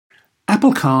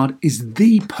Apple Card is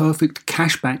the perfect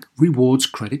cashback rewards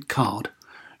credit card.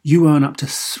 You earn up to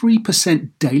 3%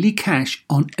 daily cash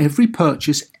on every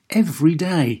purchase every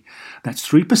day. That's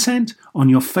 3% on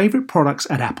your favorite products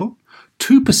at Apple,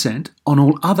 2% on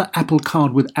all other Apple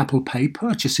Card with Apple Pay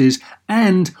purchases,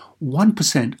 and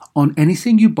 1% on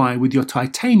anything you buy with your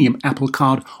titanium Apple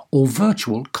Card or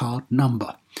virtual card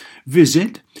number.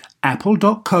 Visit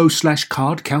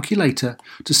apple.co/card calculator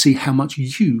to see how much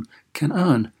you can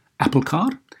earn. Apple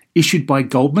Card, issued by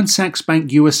Goldman Sachs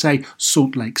Bank USA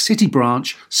Salt Lake City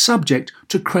branch, subject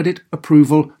to credit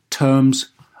approval. Terms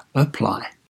apply.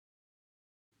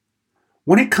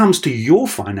 When it comes to your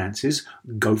finances,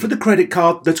 go for the credit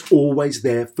card that's always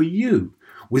there for you.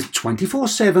 With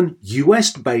 24/7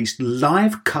 US-based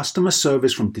live customer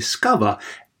service from Discover,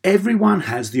 everyone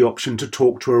has the option to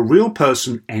talk to a real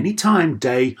person anytime,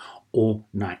 day or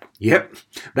night. Yep,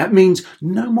 that means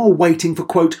no more waiting for,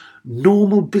 quote,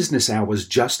 normal business hours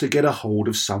just to get a hold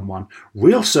of someone.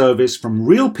 Real service from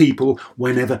real people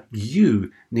whenever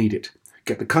you need it.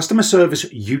 Get the customer service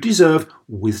you deserve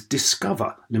with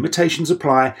Discover. Limitations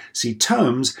apply. See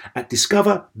terms at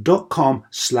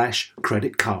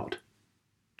discover.com/credit card.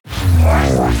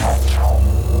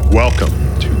 Welcome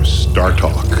to Star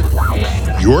Talk,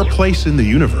 your place in the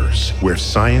universe where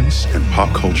science and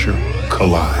pop culture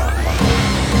collide.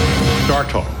 Star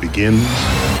Talk begins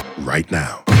right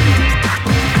now.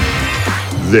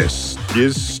 This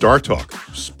is Star Talk,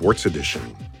 Sports Edition.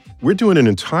 We're doing an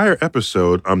entire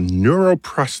episode on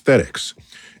neuroprosthetics.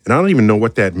 And I don't even know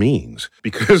what that means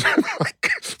because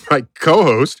my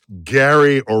co-host,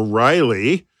 Gary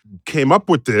O'Reilly, came up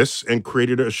with this and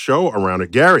created a show around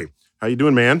it. Gary, how you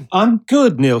doing, man? I'm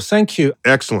good, Neil. Thank you.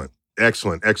 Excellent.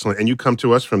 And you come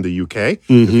to us from the UK.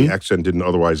 If the accent didn't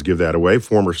otherwise give that away.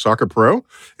 Former soccer pro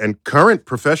and current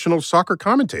professional soccer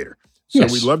commentator. So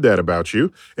Yes. we love that about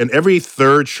you. And every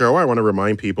third show, I want to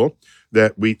remind people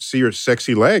that we see your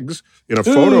sexy legs in a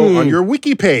photo on your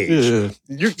wiki page.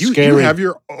 You have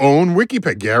your own wiki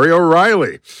page, Gary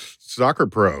O'Reilly, soccer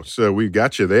pro. So we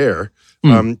got you there.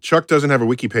 Chuck doesn't have a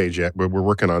wiki page yet, but we're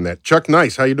working on that. Chuck,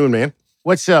 nice. How you doing, man?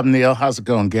 What's up, Neil? How's it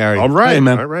going, Gary? All right, Hey,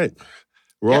 man. all right.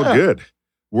 We're all good.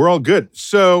 We're all good.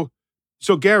 So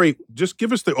Gary, just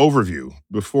give us the overview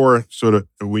before sort of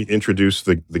we introduce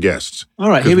the guests. All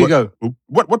right, here we go.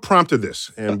 What prompted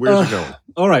this, and where's it going?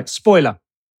 All right, spoiler.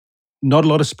 Not a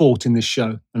lot of sport in this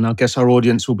show, and I guess our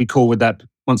audience will be cool with that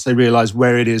once they realize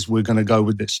where it is we're going to go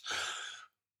with this.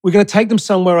 We're going to take them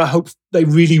somewhere I hope they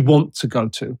really want to go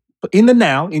to. But in the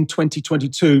now, in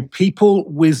 2022, people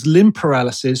with limb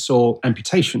paralysis or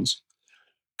amputations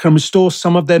can restore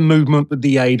some of their movement with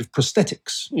the aid of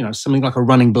prosthetics, something like a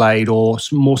running blade or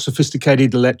some more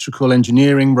sophisticated electrical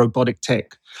engineering, robotic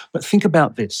tech. But think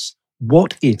about this.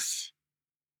 What if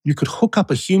you could hook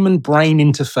up a human brain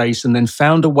interface and then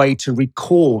found a way to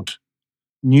record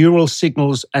neural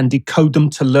signals and decode them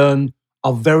to learn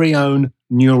our very own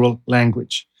neural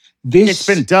language? It's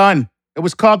been done. It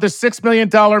was called the $6 Million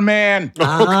Man.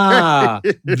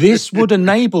 This would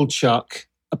enable, Chuck,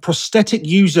 a prosthetic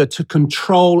user to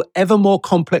control ever more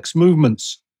complex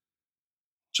movements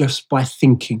just by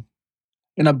thinking.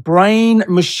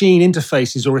 Brain-machine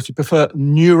interfaces, or if you prefer,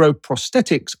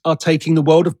 neuroprosthetics, are taking the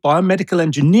world of biomedical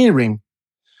engineering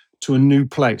to a new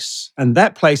place. And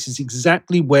that place is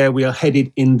exactly where we are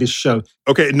headed in this show.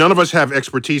 Okay, none of us have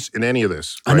expertise in any of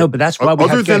this. Right? I know, but that's why we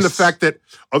have guests.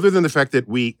 Other than the fact that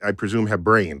we, I presume, have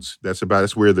brains. That's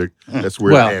where it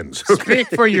ends. Speak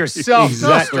for yourself.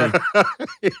 Exactly.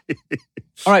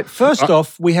 All right, first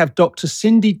off, we have Dr.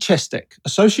 Cindy Chestek,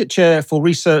 Associate Chair for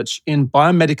Research in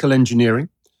Biomedical Engineering,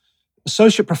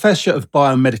 Associate Professor of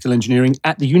Biomedical Engineering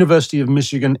at the University of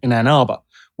Michigan in Ann Arbor,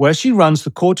 where she runs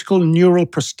the Cortical Neural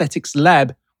Prosthetics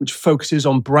Lab, which focuses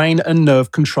on brain and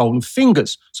nerve control of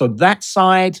fingers. So that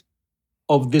side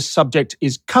of this subject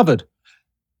is covered.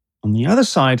 On the other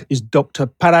side is Dr.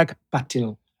 Parag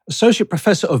Patil, Associate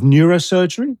Professor of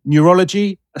Neurosurgery,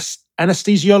 Neurology,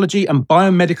 Anesthesiology, and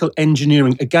Biomedical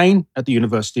Engineering, again at the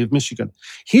University of Michigan.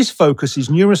 His focus is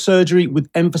neurosurgery with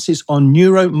emphasis on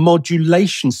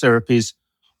neuromodulation therapies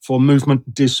for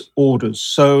movement disorders.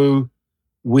 So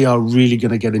we are really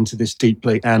going to get into this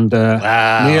deeply. And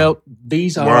Neil,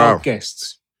 these are our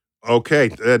guests. Okay,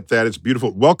 that is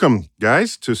beautiful. Welcome,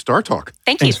 guys, to Star Talk.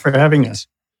 Thank you. Thanks for having us.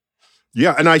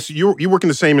 Yeah, and you work in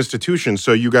the same institution,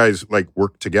 so you guys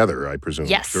work together, I presume.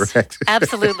 Yes, correct?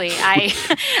 Absolutely.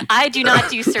 I do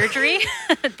not do surgery.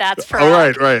 That's for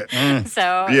right.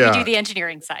 So Yeah. we do the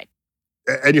engineering side.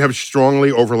 And you have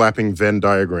strongly overlapping Venn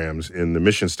diagrams in the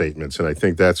mission statements, and I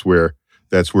think that's where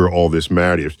That's where all this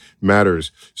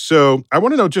matters. So I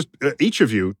want to know, just each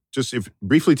of you, just if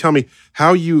briefly tell me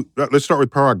how you. Let's start with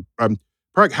Parag.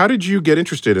 Parag, how did you get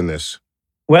interested in this?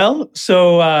 Well,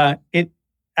 so it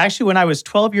actually, when I was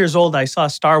 12 years old, I saw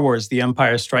Star Wars: The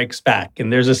Empire Strikes Back,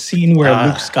 and there's a scene where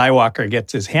Luke Skywalker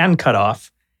gets his hand cut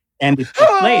off, and it's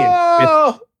played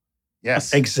with.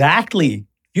 Yes, exactly.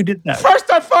 You did that.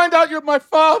 First, I find out you're my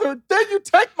father. Then you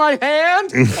take my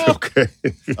hand.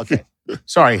 Okay.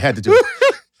 Sorry, had to do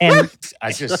it. And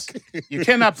you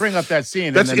cannot bring up that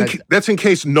scene. That's in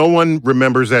case no one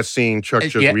remembers that scene. Chuck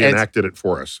just reenacted it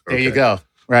for us. Okay. There you go.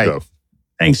 Right. Go.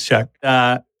 Thanks, Chuck.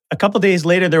 A couple of days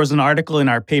later, there was an article in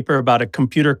our paper about a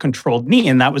computer-controlled knee,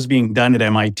 and that was being done at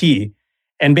MIT.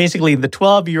 And basically, the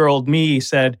 12-year-old me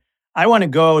said, I want to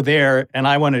go there, and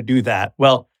I want to do that.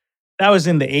 Well, that was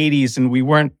in the 80s, and we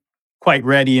weren't quite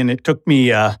ready, and it took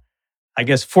me,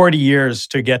 40 years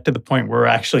to get to the point where we're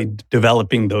actually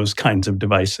developing those kinds of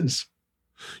devices.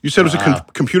 You said it was a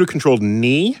computer-controlled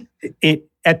knee?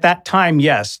 At that time,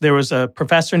 yes. There was a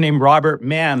professor named Robert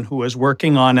Mann who was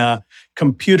working on a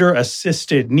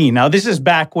computer-assisted knee. Now, this is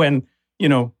back when,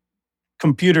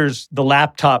 computers, the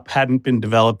laptop hadn't been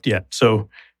developed yet. So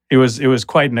it was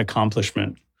quite an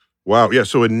accomplishment. Wow. Yeah.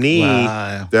 So a knee,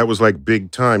 that was like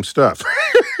big time stuff.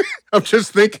 I'm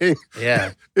just thinking.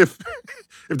 Yeah. If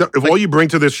all you bring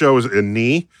to this show is a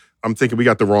knee, I'm thinking we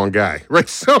got the wrong guy, right?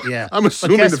 So I'm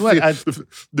assuming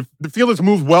the field has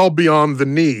moved well beyond the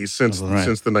knee since the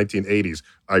 1980s,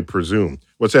 I presume.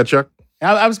 What's that, Chuck?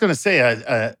 I was going to say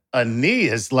a knee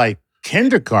is like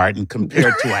kindergarten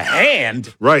compared to a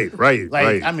hand. Right.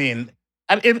 I mean,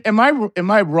 am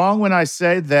I wrong when I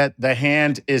say that the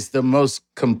hand is the most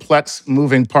complex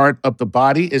moving part of the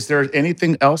body? Is there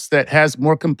anything else that has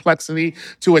more complexity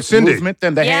to its movement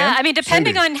than the hand? Yeah, I mean,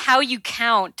 depending on how you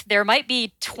count, there might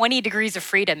be 20 degrees of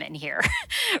freedom in here,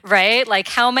 right? Like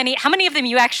how many of them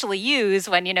you actually use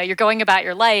when, you're going about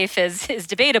your life is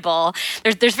debatable.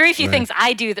 There's very few things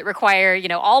I do that require,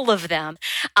 all of them.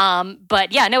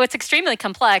 But yeah, no, it's extremely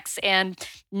complex and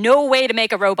no way to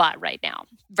make a robot right now,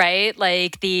 right?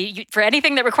 Like for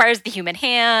anything that requires the human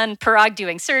hand, Parag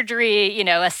doing surgery,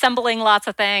 assembling lots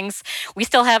of things, we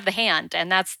still have the hand, and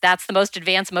that's the most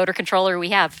advanced motor controller we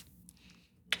have.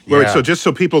 Yeah. Right. So just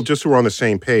so we're on the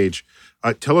same page,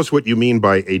 tell us what you mean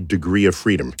by a degree of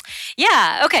freedom.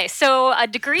 Yeah. Okay. So a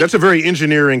degree. That's a very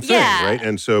engineering thing, right?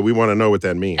 And so we want to know what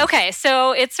that means. Okay.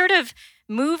 So it's sort of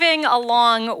moving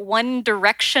along one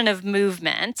direction of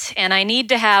movement, and I need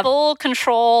to have full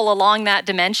control along that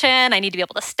dimension. I need to be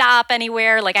able to stop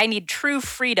anywhere. Like I need true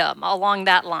freedom along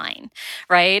that line,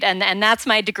 right? And that's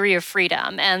my degree of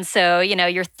freedom. And so,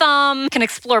 your thumb can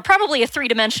explore probably a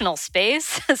three-dimensional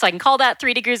space. So I can call that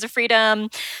 3 degrees of freedom.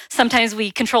 Sometimes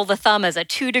we control the thumb as a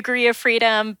 2 degree of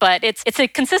freedom, but it's a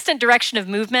consistent direction of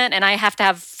movement, and I have to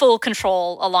have full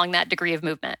control along that degree of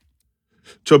movement.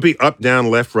 So it'd be up, down,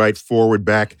 left, right, forward,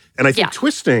 back. And I think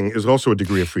twisting is also a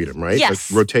degree of freedom, right? Yes.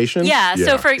 Like rotation? Yeah.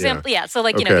 So for example, so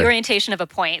like, the orientation of a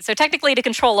point. So technically to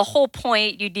control a whole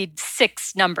point, you need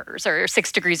 6 numbers or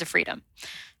 6 degrees of freedom.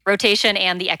 Rotation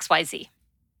and the XYZ.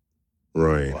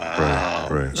 Right. Wow.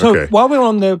 Right. So while we're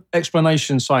on the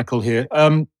explanation cycle here,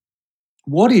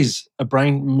 what is a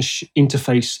brain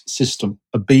interface system,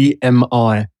 a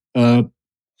BMI?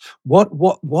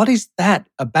 What is that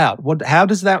about? How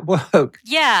does that work?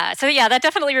 Yeah. So that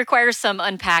definitely requires some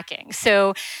unpacking.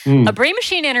 So a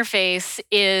brain-machine interface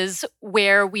is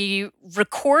where we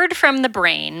record from the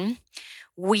brain.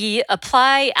 We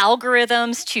apply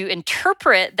algorithms to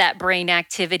interpret that brain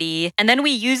activity, and then we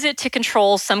use it to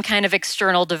control some kind of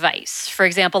external device. For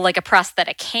example, like a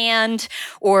prosthetic hand,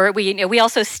 or we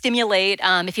also stimulate.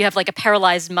 If you have like a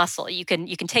paralyzed muscle, you can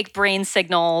take brain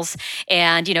signals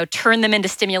and turn them into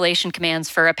stimulation commands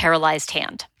for a paralyzed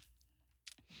hand.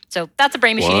 So that's a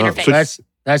brain-machine interface. So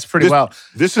that's pretty well.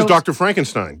 This is Dr.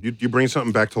 Frankenstein. You bring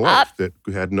something back to life that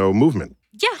had no movement.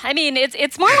 Yeah, I mean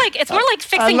it's more like fixing broken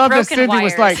wires. I love that Cindy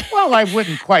was like, well, I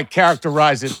wouldn't quite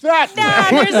characterize it that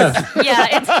way.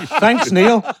 Thanks,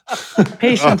 Neil.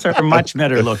 Patients are much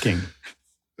better looking.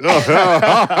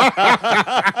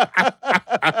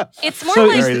 It's more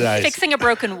like fixing a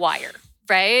broken wire.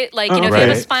 Right? Like, if you have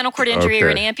a spinal cord injury or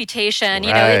an amputation,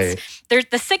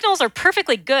 the signals are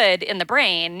perfectly good in the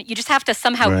brain. You just have to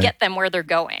somehow get them where they're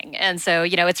going. And so,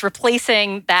 it's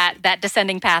replacing that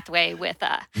descending pathway with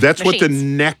That's machines. What the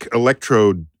neck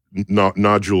electrode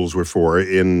nodules were for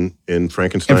in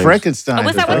Frankenstein. In Frankenstein. Oh,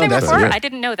 was that what they were for? I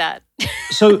didn't know that.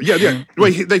 So yeah.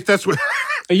 Wait, that's what.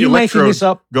 Are you making this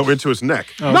up? Go into his neck.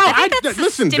 Oh. No, I think that's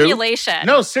listen, stimulation. Dude.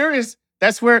 No, serious.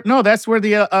 That's where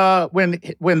the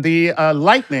when the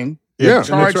lightning Yeah,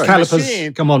 charge that's right. Calipers,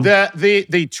 machine. come on.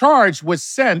 The charge was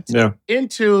sent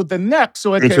into the neck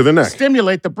so it Into could the neck.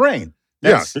 stimulate the brain.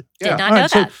 Yeah. Did Yeah. not All know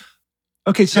right, so- that.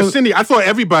 Okay, So, so Cindy, I thought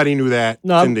everybody knew that.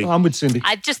 no, Cindy. I'm with Cindy.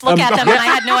 I just look at them and I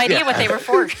had no idea what they were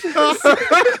for.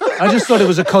 I just thought it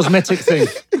was a cosmetic thing.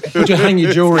 Would you hang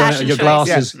your jewelry on it or Fashion your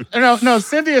choice. glasses? No,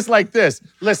 Cindy is like this.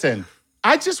 Listen,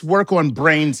 I just work on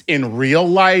brains in real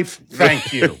life.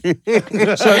 Thank you.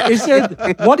 So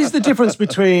what is the difference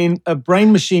between a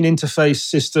brain-machine interface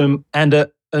system and a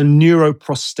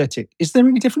neuroprosthetic? Is there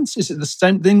any difference? Is it the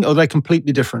same thing or are they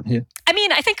completely different here? I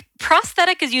mean, I think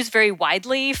prosthetic is used very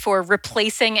widely for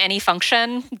replacing any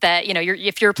function that,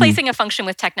 if you're replacing a function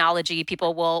with technology,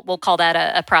 people will call that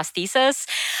a prosthesis.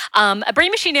 A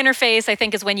brain-machine interface, I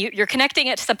think, is when you're connecting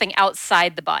it to something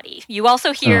outside the body. You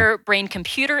also hear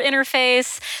brain-computer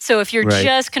interface. So if you're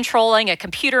just controlling a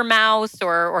computer mouse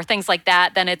or things like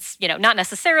that, then it's, not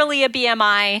necessarily a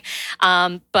BMI.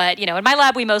 But, in my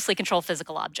lab, we mostly control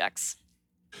physical objects.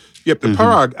 Yep,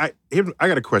 Parag, I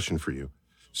got a question for you.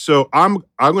 So I'm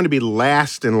going to be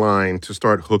last in line to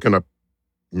start hooking up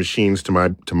machines to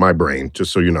my brain,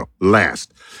 just so you know,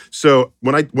 last. So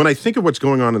when I think of what's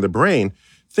going on in the brain,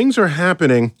 things are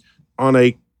happening on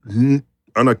a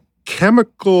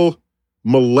chemical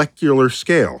molecular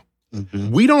scale.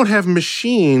 Mm-hmm. We don't have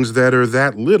machines that are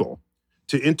that little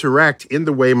to interact in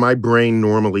the way my brain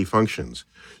normally functions.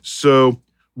 So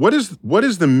what is the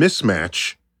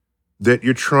mismatch that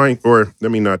you're trying, or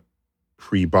let me not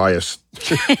pre-bias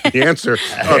the answer.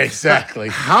 Exactly.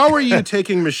 How are you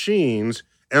taking machines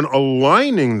and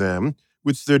aligning them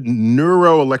with the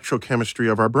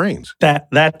neuroelectrochemistry of our brains?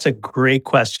 That's a great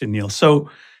question, Neil. So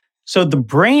the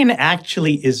brain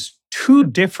actually is two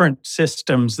different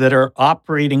systems that are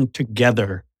operating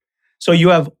together. So you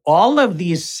have all of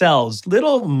these cells,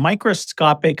 little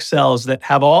microscopic cells that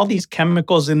have all these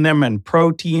chemicals in them and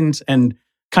proteins and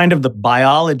kind of the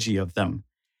biology of them.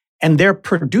 And they're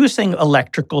producing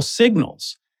electrical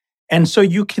signals. And so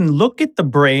you can look at the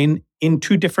brain in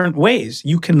two different ways.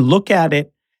 You can look at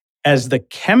it as the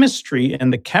chemistry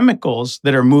and the chemicals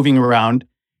that are moving around,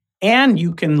 and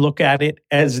you can look at it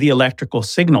as the electrical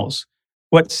signals.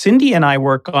 What Cindy and I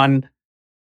work on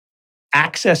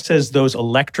accesses those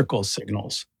electrical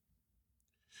signals.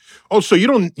 Oh, so you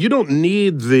don't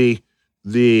need the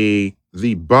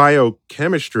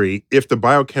biochemistry if the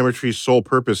biochemistry's sole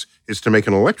purpose is to make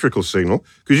an electrical signal,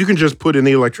 because you can just put in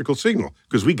the electrical signal,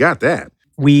 because we got that.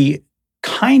 We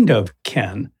kind of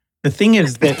can. The thing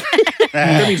is that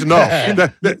that means no.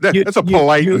 That's a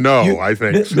polite no, I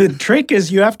think. The trick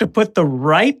is you have to put the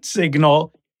right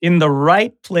signal in the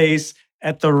right place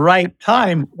at the right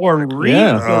time, or read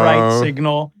the right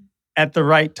signal at the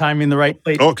right time in the right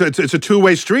place. Oh, it's a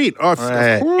two-way street. Oh,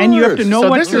 Right. And you have to know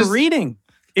what you're is- reading.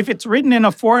 If it's written in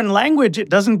a foreign language, it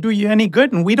doesn't do you any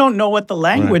good. And we don't know what the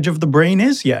language of the brain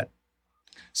is yet.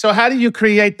 So how do you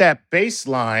create that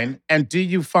baseline, and do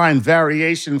you find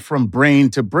variation from brain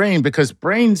to brain? Because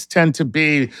brains tend to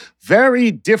be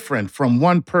very different from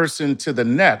one person to the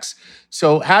next.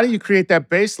 So how do you create that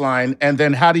baseline, and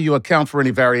then how do you account for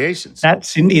any variations? That's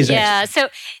Cindy's Yeah. So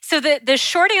the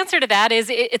short answer to that is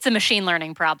it's a machine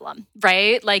learning problem,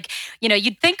 right? Like,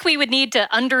 you'd think we would need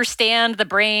to understand the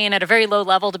brain at a very low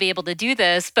level to be able to do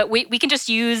this, but we can just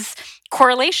use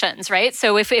correlations, right?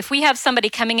 So if we have somebody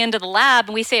coming into the lab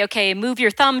and we say, okay, move your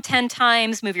thumb 10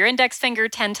 times, move your index finger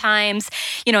 10 times,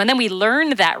 and then we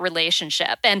learn that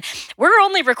relationship. And we're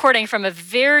only recording from a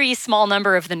very small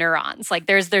number of the neurons. Like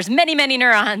there's many, many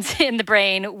neurons in the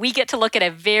brain. We get to look at a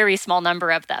very small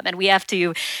number of them, and we have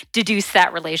to deduce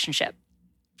that relationship.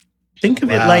 Think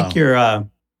of it like your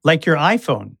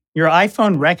iPhone. Your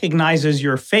iPhone recognizes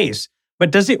your face,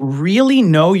 but does it really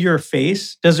know your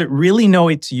face? Does it really know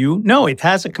it's you? No, it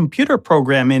has a computer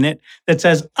program in it that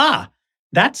says,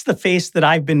 that's the face that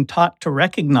I've been taught to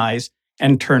recognize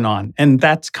and turn on. And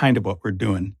that's kind of what we're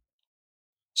doing.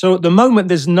 So at the moment,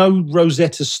 there's no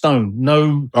Rosetta Stone,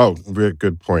 no very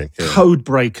good point. Yeah. code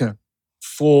breaker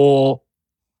for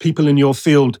people in your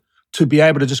field to be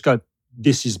able to just go,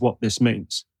 this is what this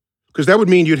means. Because that would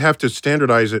mean you'd have to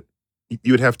standardize it.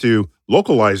 You'd have to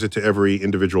localize it to every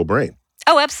individual brain.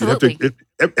 Oh, absolutely.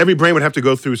 Every brain would have to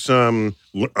go through some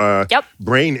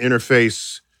brain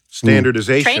interface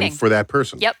standardization Training. for that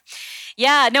person. Yep.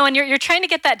 Yeah, no, and you're trying to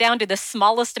get that down to the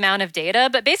smallest amount of data.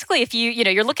 But basically, if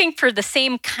you're looking for the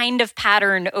same kind of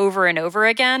pattern over and over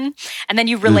again, and then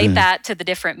you relate that to the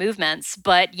different movements.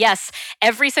 But yes,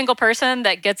 every single person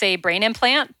that gets a brain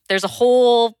implant, there's a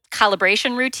whole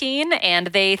calibration routine, and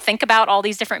they think about all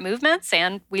these different movements,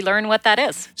 and we learn what that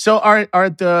is. So are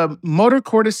the motor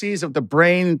cortices of the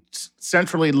brain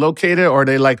centrally located, or are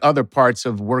they like other parts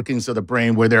of workings of the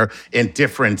brain where they're in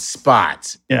different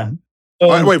spots? Yeah.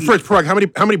 Wait, first, Parag,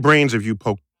 how many brains have you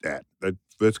poked at?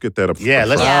 Let's get that up. Yeah,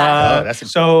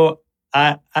 let's. So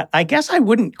I guess I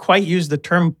wouldn't quite use the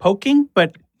term poking,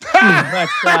 but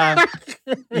I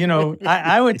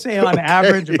would say on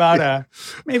average about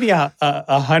maybe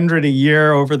 100 a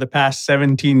year over the past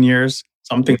 17 years,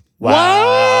 something.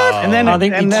 Wow. And then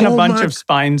a bunch of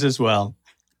spines as well.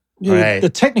 Right. The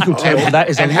technical term for that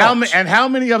is how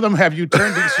many of them have you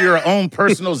turned into your own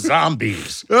personal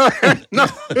zombies?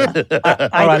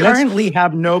 I currently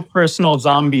have no personal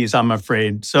zombies, I'm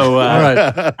afraid. So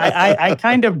I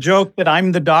kind of joke that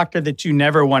I'm the doctor that you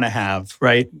never want to have,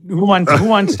 right? Who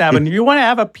wants to have you want to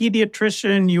have a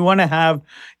pediatrician, you want to have,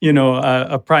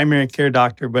 a primary care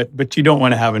doctor, but you don't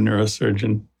want to have a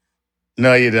neurosurgeon.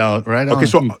 No, you don't. Right. Okay,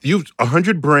 so you've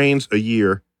 100 brains a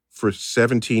year for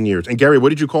 17 years. And Gary, what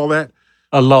did you call that?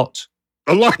 A lot.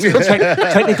 A lot.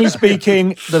 Technically speaking,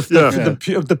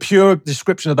 the pure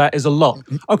description of that is a lot.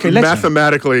 Okay,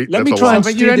 mathematically, let me try.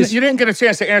 But you didn't get a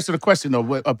chance to answer the question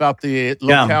though about the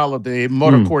locale of the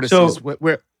motor cortices.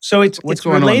 So it's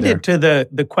related to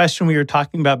the question we were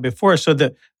talking about before. So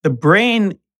the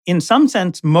brain, in some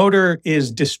sense, motor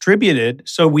is distributed.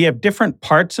 So we have different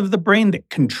parts of the brain that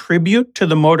contribute to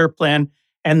the motor plan,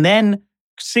 and then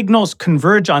signals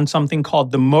converge on something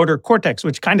called the motor cortex,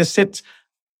 which kind of sits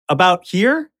about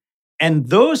here. And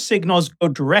those signals go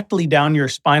directly down your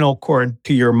spinal cord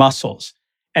to your muscles.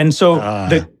 And so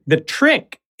the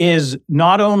trick is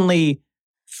not only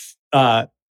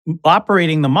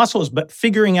operating the muscles, but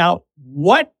figuring out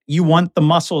what you want the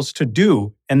muscles to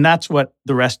do. And that's what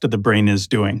the rest of the brain is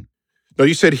doing. Now,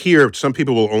 you said here, some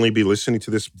people will only be listening to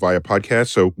this via podcast.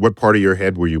 So what part of your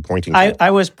head were you pointing to?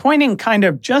 I was pointing kind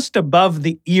of just above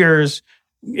the ears.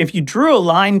 If you drew a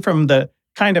line from the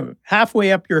kind of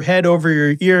halfway up your head over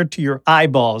your ear to your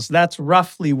eyeballs, that's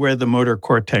roughly where the motor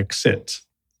cortex sits.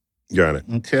 Got it.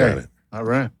 Okay. Got it. All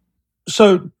right.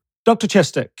 So, Dr.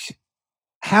 Chestek,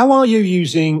 how are you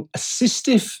using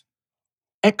assistive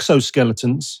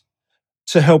exoskeletons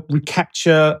to help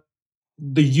recapture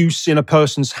the use in a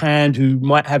person's hand who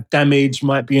might have damage,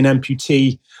 might be an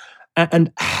amputee?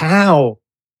 And how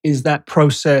is that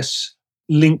process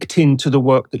linked into the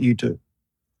work that you do?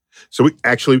 So we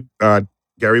actually,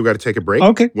 Gary, we've got to take a break.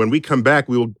 Okay. When we come back,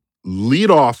 we will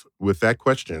lead off with that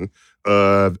question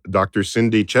of Dr.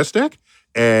 Cindy Chestek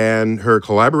and her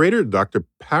collaborator, Dr.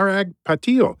 Parag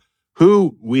Patil,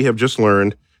 who we have just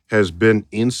learned has been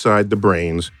inside the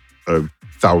brains of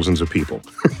thousands of people.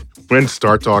 When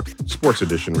Star Talk Sports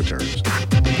Edition returns.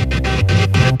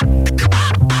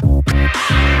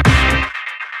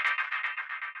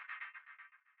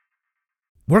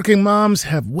 Working moms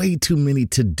have way too many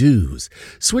to-dos.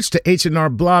 Switch to H&R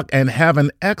Block and have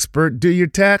an expert do your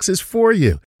taxes for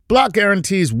you. Block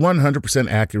guarantees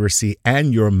 100% accuracy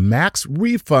and your max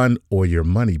refund or your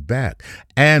money back.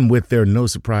 And with their no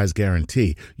surprise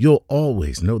guarantee, you'll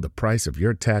always know the price of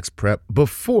your tax prep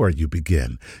before you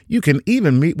begin. You can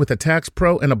even meet with a tax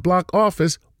pro in a Block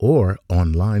office or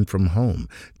online from home.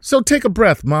 So take a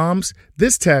breath, moms.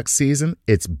 This tax season,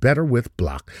 it's better with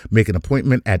Block. Make an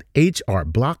appointment at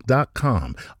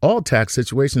hrblock.com. All tax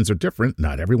situations are different.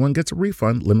 Not everyone gets a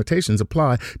refund. Limitations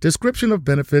apply. Description of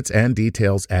benefits and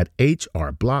details at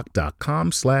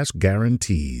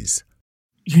hrblock.com/guarantees.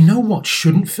 You know what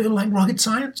shouldn't feel like rocket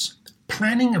science?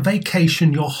 Planning a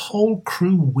vacation your whole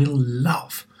crew will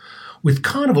love. With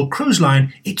Carnival Cruise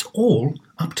Line, it's all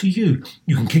up to you.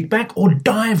 You can kick back or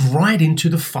dive right into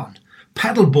the fun.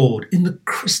 Paddleboard in the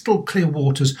crystal clear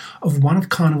waters of one of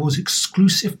Carnival's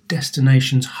exclusive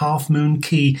destinations, Half Moon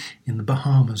Cay in the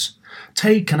Bahamas.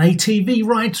 Take an ATV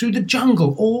ride through the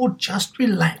jungle or just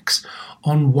relax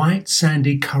on white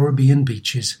sandy Caribbean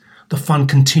beaches. The fun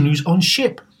continues on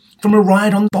ship, from a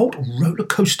ride on Bolt roller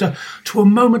coaster to a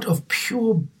moment of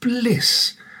pure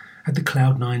bliss at the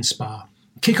Cloud9 Spa.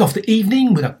 Kick off the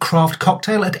evening with a craft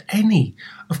cocktail at any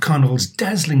of Carnival's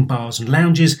dazzling bars and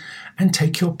lounges, and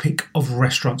take your pick of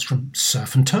restaurants from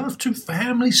surf and turf to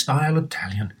family-style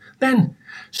Italian. Then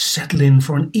settle in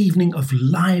for an evening of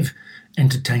live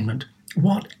entertainment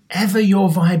Whatever your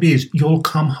vibe is, you'll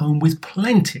come home with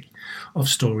plenty of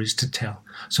stories to tell.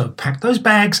 So pack those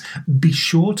bags, be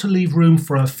sure to leave room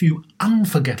for a few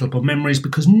unforgettable memories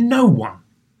because no one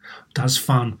does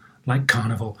fun like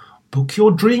Carnival. Book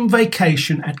your dream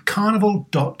vacation at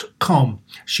carnival.com.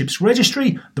 Ships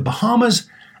registry, the Bahamas,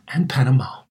 and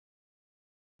Panama.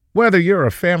 Whether you're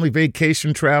a family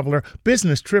vacation traveler,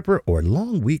 business tripper, or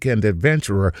long weekend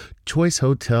adventurer, Choice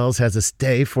Hotels has a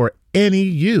stay for any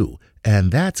you.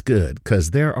 And that's good, because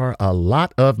there are a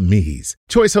lot of me's.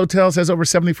 Choice Hotels has over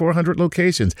 7,400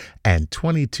 locations and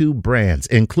 22 brands,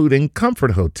 including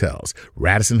Comfort Hotels,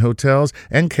 Radisson Hotels,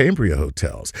 and Cambria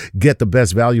Hotels. Get the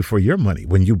best value for your money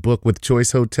when you book with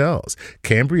Choice Hotels.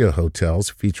 Cambria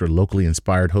Hotels feature locally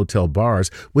inspired hotel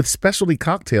bars with specialty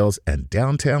cocktails and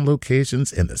downtown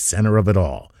locations in the center of it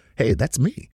all. Hey, that's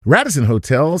me. Radisson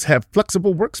Hotels have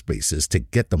flexible workspaces to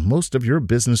get the most of your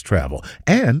business travel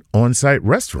and on-site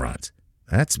restaurants.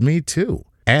 That's me too.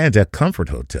 And at Comfort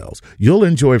Hotels, you'll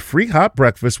enjoy free hot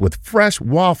breakfast with fresh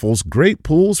waffles, great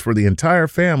pools for the entire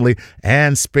family,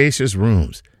 and spacious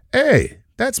rooms. Hey,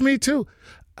 that's me too.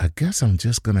 I guess I'm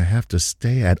just going to have to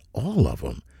stay at all of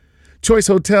them. Choice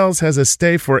Hotels has a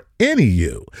stay for any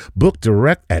you. Book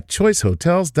direct at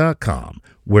choicehotels.com,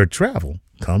 where travel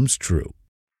comes true.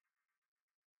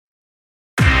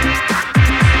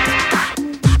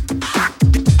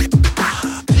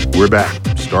 We're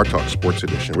back. Star Talk Sports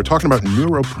Edition. We're talking about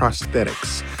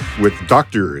neuroprosthetics with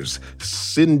doctors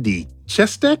Cindy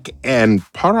Chestek and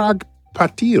Parag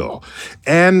Patil.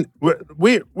 And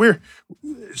we're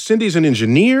Cindy's an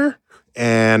engineer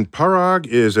and Parag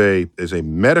is a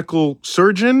medical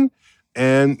surgeon,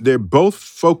 and they're both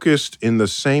focused in the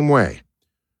same way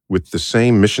with the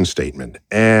same mission statement.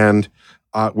 And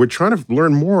we're trying to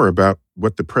learn more about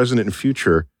what the present and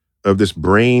future of this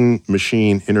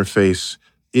brain-machine interface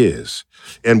is.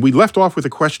 And we left off with a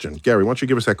question. Gary, why don't you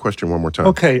give us that question one more time?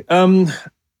 Okay.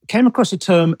 Came across the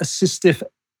term assistive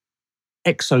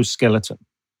exoskeleton,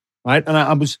 right? And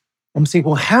I'm thinking,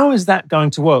 well, how is that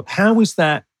going to work? How is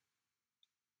that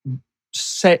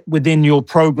set within your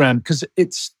program? Because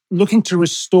it's looking to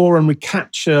restore and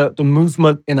recapture the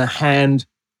movement in a hand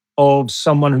of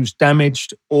someone who's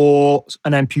damaged or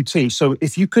an amputee. So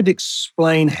if you could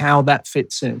explain how that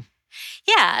fits in.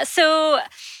 Yeah, so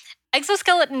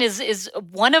exoskeleton is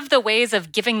one of the ways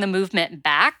of giving the movement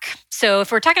back. So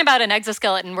if we're talking about an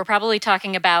exoskeleton, we're probably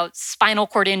talking about spinal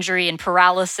cord injury and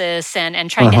paralysis and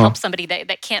trying to help somebody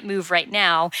that can't move right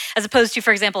now, as opposed to,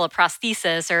 for example, a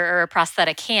prosthesis or a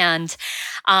prosthetic hand.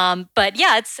 But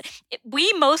yeah,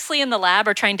 we mostly in the lab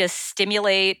are trying to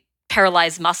stimulate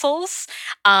paralyzed muscles,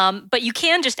 but you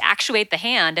can just actuate the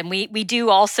hand. And we do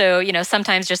also,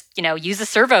 sometimes just, use a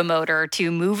servo motor to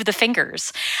move the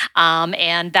fingers.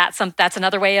 And that's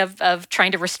another way of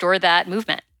trying to restore that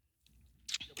movement.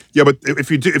 Yeah, but if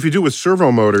you do with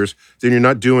servo motors, then you're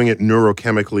not doing it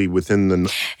neurochemically within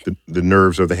the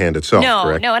nerves of the hand itself.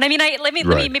 Correct? No. And I mean, let me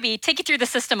maybe take you through the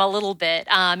system a little bit.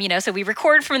 So we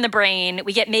record from the brain.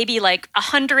 We get maybe like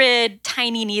 100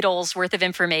 tiny needles worth of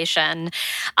information.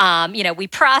 We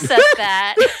process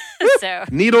that. So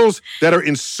needles that are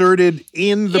inserted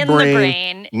in the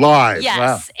brain live.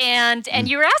 Yes, wow. And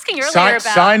you were asking earlier about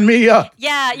sign me up.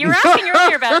 Yeah, you were asking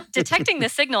earlier about detecting the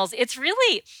signals.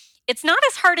 It's not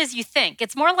as hard as you think.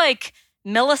 It's more like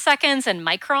milliseconds and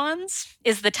microns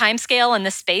is the time scale and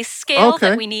the space scale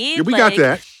that we need. Yeah, we got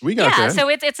that. Yeah, so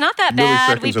it's not that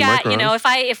bad. We've got,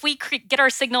 if we get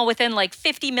our signal within like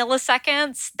 50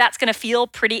 milliseconds, that's going to feel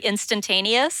pretty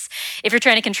instantaneous if you're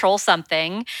trying to control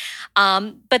something.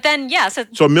 But then, so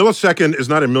a millisecond is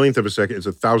not a millionth of a second, it's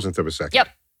a thousandth of a second. Yep.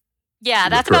 Yeah,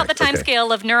 that's about the time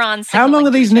scale of neurons. How long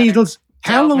are these needles?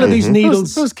 How long are these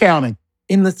needles? Who's counting?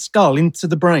 In the skull, into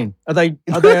the brain? Are they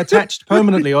attached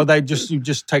permanently, or you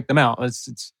just take them out?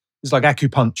 It's like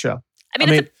acupuncture. I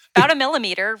mean it's about a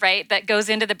millimeter, right? That goes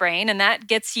into the brain, and that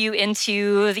gets you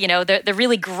into the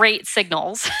really great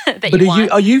signals that you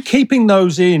want. Are you keeping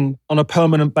those in on a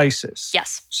permanent basis?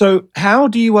 Yes. So how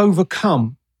do you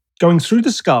overcome going through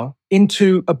the skull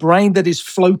into a brain that is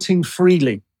floating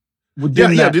freely?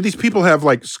 Do these people have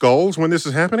like skulls when this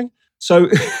is happening? So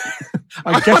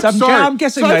I'm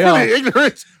guessing they are.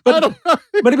 Ignorance. But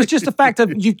it was just the fact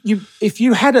of if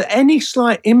you had any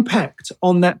slight impact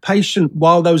on that patient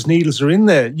while those needles are in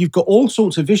there, you've got all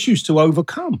sorts of issues to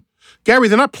overcome. Gary,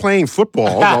 they're not playing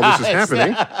football while this is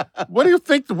happening. What do you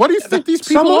think these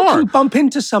people Someone are? can bump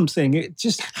into something. It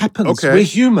just happens. Okay. We're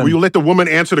human. Will you let the woman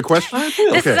answer the question?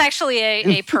 This is actually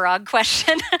a Parag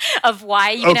question of why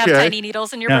you can have tiny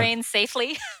needles in your brain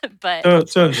safely. But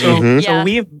so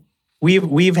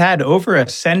we've had over a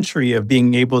century of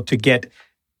being able to get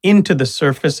into the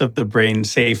surface of the brain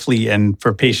safely and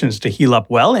for patients to heal up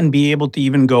well and be able to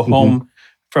even go home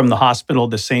from the hospital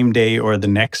the same day or the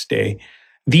next day.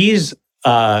 These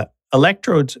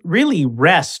electrodes really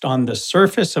rest on the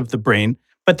surface of the brain,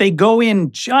 but they go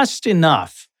in just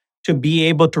enough to be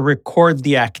able to record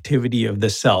the activity of the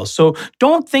cells. So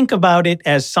don't think about it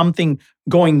as something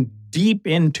going deep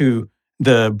into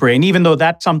the brain, even though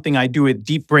that's something I do with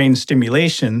deep brain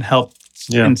stimulation,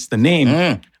 hence the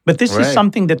name. But this is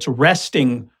something that's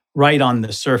resting right on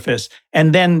the surface.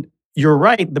 And then you're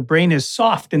right, the brain is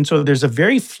soft. And so there's a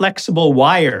very flexible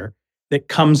wire that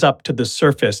comes up to the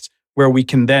surface where we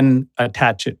can then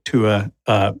attach it to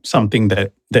something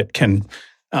that can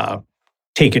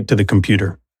take it to the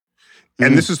computer.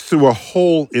 And this is through a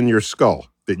hole in your skull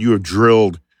that you have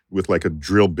drilled with like a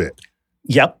drill bit.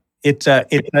 Yep. I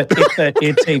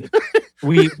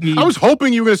was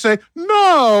hoping you were going to say,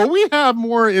 no, we have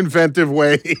more inventive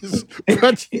ways.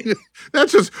 But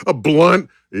that's just a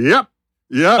blunt, yep,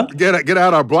 get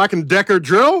out our Black & Decker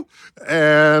drill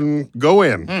and go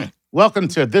in. Welcome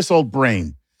to This Old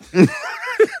Brain.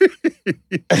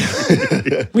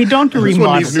 We don't This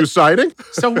one needs new siding.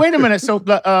 So wait a minute. So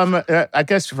I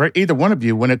guess for either one of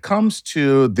you, when it comes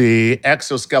to the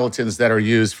exoskeletons that are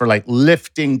used for like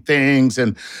lifting things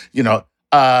and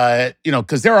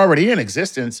because they're already in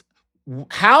existence,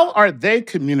 how are they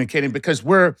communicating? Because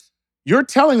you're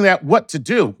telling that what to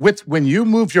do when you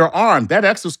move your arm, that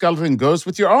exoskeleton goes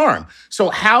with your arm. So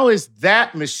how is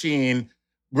that machine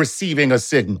receiving a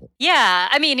signal? Yeah,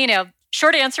 I mean,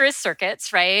 short answer is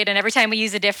circuits, right? And every time we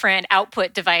use a different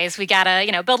output device, we gotta,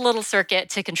 build a little circuit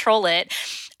to control it.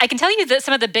 I can tell you that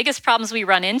some of the biggest problems we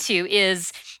run into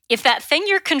is if that thing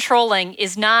you're controlling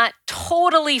is not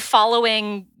totally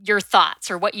following your thoughts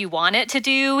or what you want it to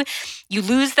do, you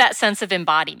lose that sense of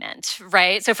embodiment,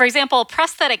 right? So for example,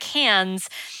 prosthetic hands,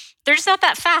 they're just not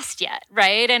that fast yet,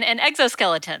 right? And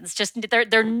exoskeletons,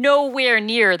 they're nowhere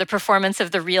near the performance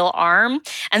of the real arm.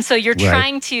 And so you're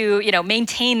trying to,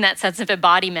 maintain that sense of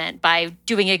embodiment by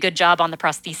doing a good job on the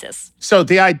prosthesis. So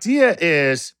the idea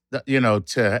is,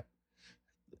 to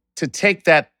take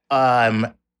that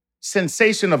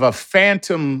sensation of a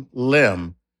phantom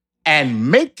limb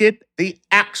and make it the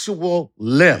actual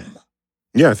limb.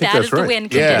 Yeah, I think that that's is right. The win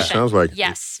condition. Yeah, sounds like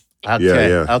yes.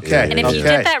 Okay. Okay. And if you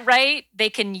did that right, they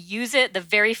can use it the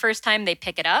very first time they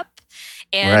pick it up,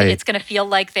 and it's going to feel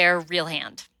like their real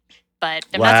hand. But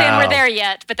I'm not saying we're there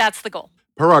yet, but that's the goal.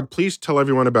 Parag, please tell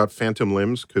everyone about phantom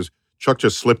limbs, because Chuck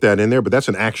just slipped that in there, but that's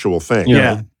an actual thing.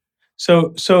 Yeah.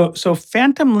 So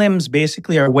phantom limbs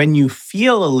basically are when you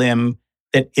feel a limb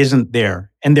that isn't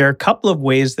there. And there are a couple of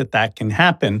ways that can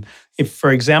happen. If,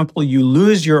 for example, you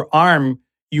lose your arm,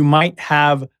 you might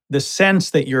have the sense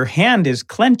that your hand is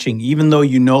clenching, even though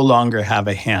you no longer have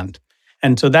a hand.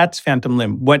 And so that's phantom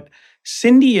limb. What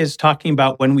Cindy is talking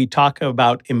about when we talk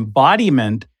about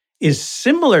embodiment is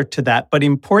similar to that, but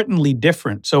importantly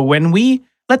different. So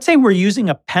let's say we're using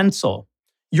a pencil,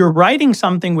 you're writing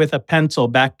something with a pencil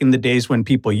back in the days when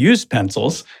people used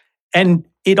pencils, and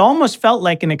it almost felt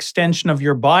like an extension of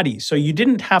your body. So you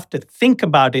didn't have to think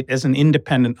about it as an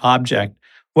independent object.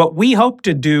 What we hope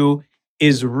to do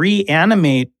is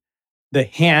reanimate the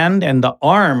hand and the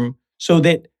arm so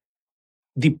that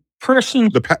the person...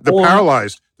 The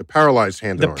paralyzed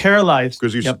hand and arm. The paralyzed.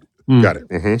 Because you got it.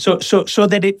 Mm-hmm. So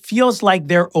that it feels like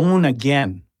their own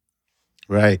again.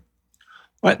 Right.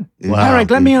 Right. Wow.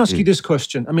 Parag, let me ask you this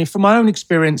question. I mean, from my own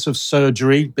experience of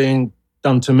surgery being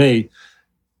done to me,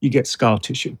 you get scar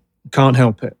tissue. You can't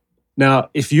help it. Now,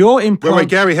 if you're Wait,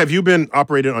 Gary, have you been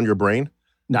operated on your brain?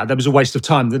 No, that was a waste of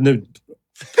time.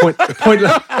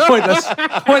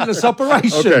 Pointless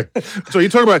operation. Okay. So you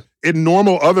talk about in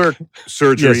normal other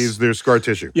surgeries, there's scar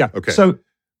tissue. Yeah. Okay. So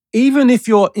even if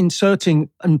you're inserting,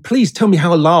 and please tell me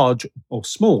how large or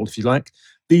small, if you like,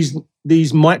 these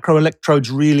microelectrodes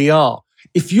really are.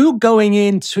 If you're going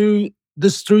into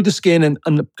this through the skin and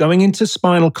going into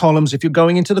spinal columns, if you're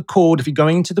going into the cord, if you're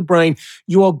going into the brain,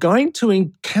 you are going to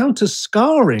encounter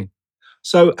scarring.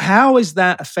 So how is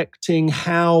that affecting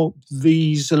how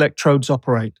these electrodes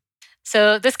operate?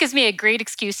 So this gives me a great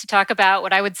excuse to talk about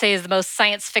what I would say is the most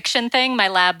science fiction thing my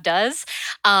lab does.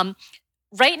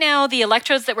 Right now, the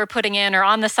electrodes that we're putting in are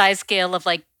on the size scale of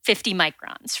like 50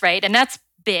 microns, right? And that's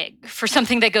big for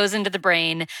something that goes into the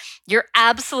brain. You're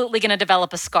absolutely going to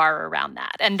develop a scar around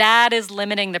that. And that is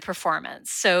limiting the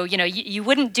performance. So, you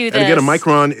wouldn't do this. And to get a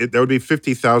micron, that would be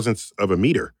 50 thousandths of a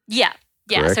meter. Yeah.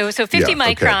 Yeah, correct? so 50 Yeah,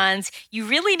 microns, you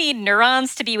really need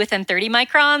neurons to be within 30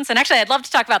 microns. And actually, I'd love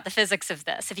to talk about the physics of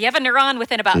this. If you have a neuron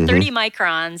within about 30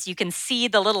 microns, you can see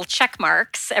the little check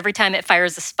marks every time it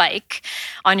fires a spike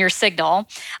on your signal.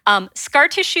 Scar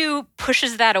tissue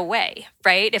pushes that away,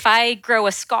 right? If I grow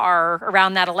a scar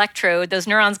around that electrode, those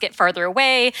neurons get farther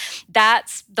away.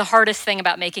 That's the hardest thing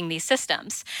about making these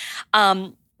systems.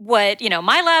 What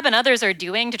my lab and others are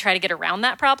doing to try to get around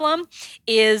that problem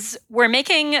is we're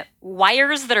making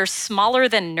wires that are smaller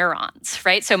than neurons,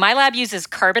 right? So my lab uses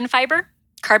carbon fiber.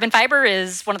 Carbon fiber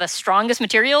is one of the strongest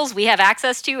materials we have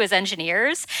access to as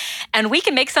engineers. And we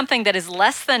can make something that is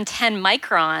less than 10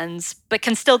 microns, but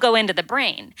can still go into the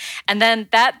brain. And then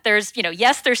there's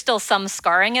still some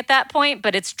scarring at that point,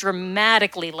 but it's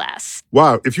dramatically less.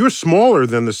 Wow. If you're smaller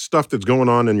than the stuff that's going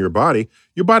on in your body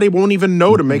won't even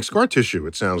know to make scar tissue,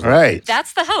 it sounds like. Right.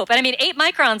 That's the hope. And I mean, 8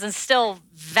 microns is still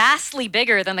vastly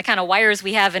bigger than the kind of wires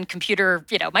we have in computer,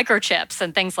 microchips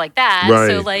and things like that.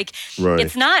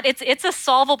 Right. So it's a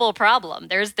solvable problem.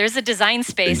 There's a design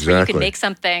space where you can make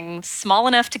something small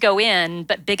enough to go in,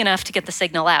 but big enough to get the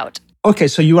signal out. Okay,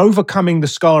 so you're overcoming the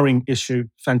scarring issue.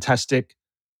 Fantastic.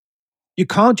 You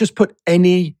can't just put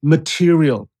any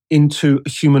material into a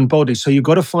human body. So you've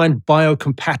got to find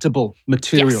biocompatible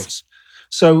materials. Yes.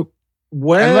 So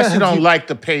unless you don't like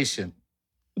the patient.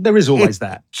 There is always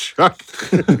that. Chuck.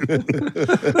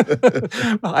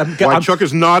 Chuck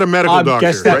is not a medical doctor.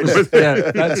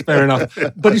 Yeah, that's fair enough.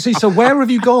 But you see, so where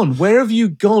have you gone? Where have you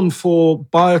gone for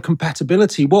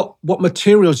biocompatibility? What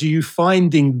materials are you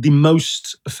finding the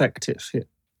most effective here?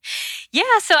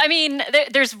 Yeah, so I mean,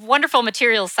 there's wonderful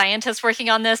materials scientists working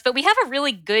on this, but we have a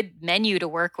really good menu to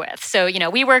work with. So,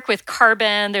 we work with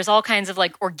carbon. There's all kinds of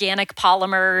organic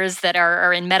polymers that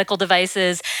are in medical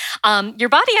devices. Your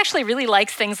body actually really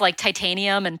likes things like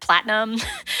titanium and platinum,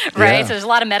 right? Yeah. So there's a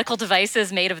lot of medical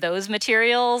devices made of those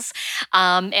materials.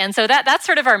 And so that's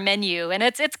sort of our menu, and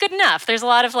it's good enough. There's a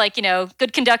lot of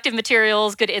good conductive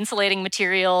materials, good insulating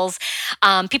materials.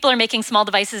 People are making small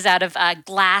devices out of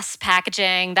glass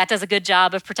packaging. That does a good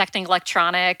job of protecting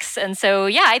electronics. And so,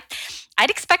 yeah, I'd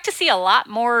expect to see a lot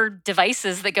more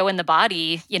devices that go in the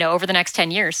body, over the next 10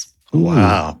 years.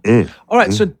 Wow. All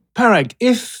right, so Parag,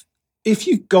 if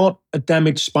you've got a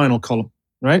damaged spinal column,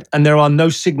 right, and there are no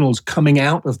signals coming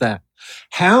out of that,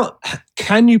 how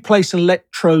can you place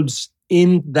electrodes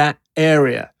in that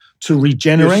area to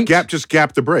regenerate? Just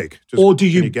gap the break. Or do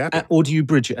you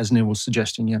bridge it, as Neil was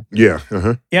suggesting? Yeah. Yeah.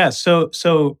 Uh-huh. Yeah.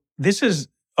 So this is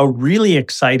a really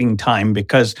exciting time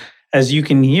because, as you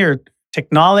can hear,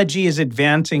 technology is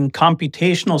advancing,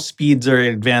 computational speeds are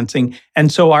advancing,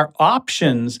 and so our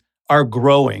options are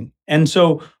growing. And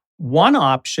so one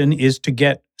option is to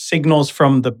get signals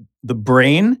from the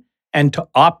brain and to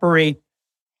operate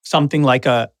something like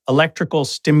a electrical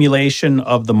stimulation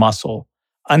of the muscle.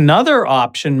 Another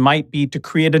option might be to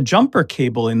create a jumper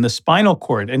cable in the spinal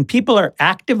cord. And people are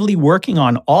actively working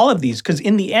on all of these because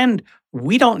in the end,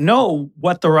 we don't know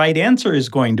what the right answer is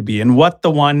going to be and what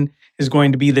the one is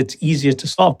going to be that's easiest to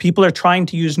solve. People are trying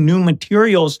to use new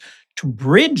materials to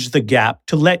bridge the gap,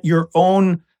 to let your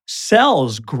own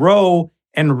cells grow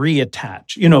and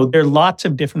reattach. There are lots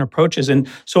of different approaches. And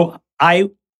so I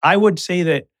would say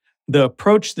that the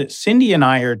approach that Cindy and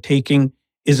I are taking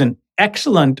is an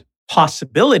excellent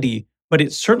possibility, but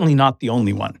it's certainly not the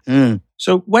only one.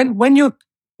 So when you're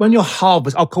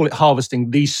I'll call it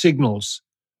harvesting these signals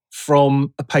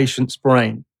from a patient's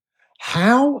brain,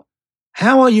 how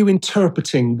are you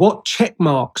interpreting what check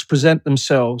marks present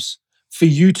themselves for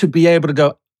you to be able to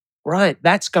go, right,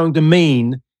 that's going to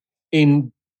mean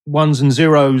in ones and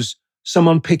zeros,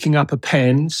 someone picking up a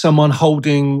pen, someone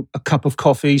holding a cup of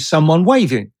coffee, someone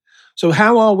waving. So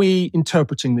how are we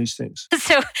interpreting these things?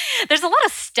 So there's a lot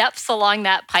of steps along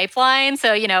that pipeline.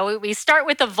 So, we start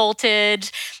with the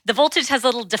voltage. The voltage has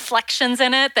little deflections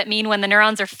in it that mean when the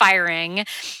neurons are firing.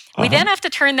 We then have to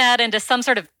turn that into some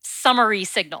sort of summary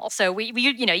signal. So we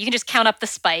you can just count up the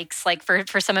spikes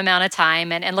for some amount of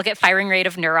time and look at firing rate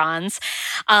of neurons.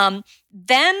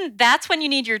 Then that's when you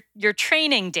need your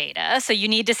training data. So you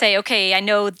need to say, okay, I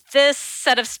know this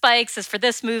set of spikes is for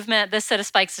this movement, this set of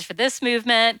spikes is for this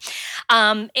movement.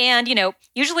 And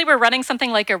usually we're running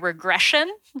something like a regression,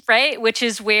 right? Which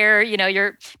is where,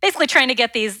 you're basically trying to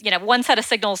get these, one set of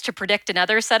signals to predict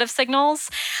another set of signals.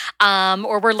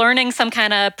 Or we're learning some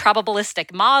kind of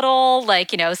probabilistic model,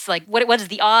 what is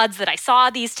the odds that I saw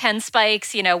these 10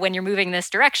 spikes, when you're moving this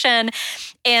direction.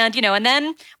 And, and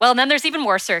then there's even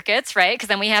more circuits, right? Because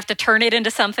then we have to turn it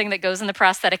into something that goes in the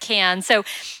prosthetic hand. So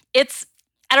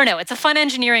I don't know, it's a fun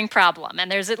engineering problem. And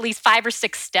there's at least 5 or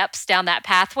 6 steps down that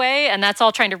pathway. And that's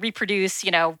all trying to reproduce,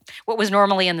 what was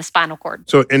normally in the spinal cord.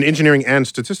 So an engineering and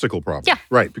statistical problem. Yeah.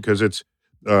 Right, because it's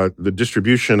the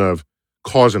distribution of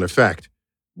cause and effect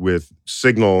with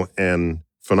signal and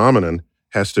phenomenon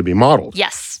has to be modeled.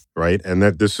 Yes. Right, and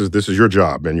that this is your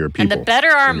job and your people. And the better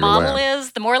our model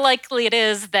is, the more likely it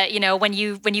is that when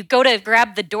you go to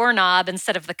grab the doorknob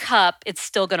instead of the cup, it's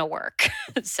still going to work.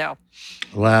 So,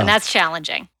 wow, and that's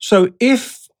challenging. So,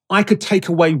 if I could take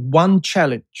away one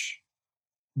challenge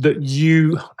that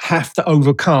you have to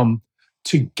overcome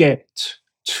to get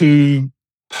to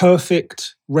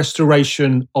perfect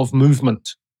restoration of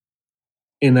movement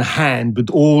in a hand with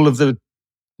all of the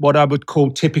what I would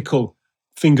call typical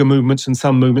finger movements and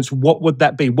thumb movements, what would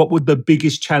that be? What would the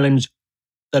biggest challenge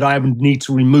that I would need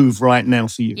to remove right now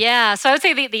for you? Yeah, so I would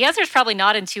say the answer is probably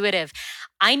not intuitive.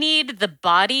 I need the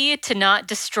body to not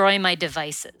destroy my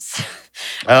devices,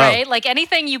 right? Like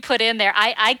anything you put in there,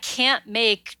 I can't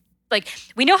make,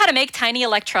 we know how to make tiny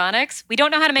electronics. We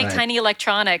don't know how to make tiny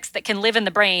electronics that can live in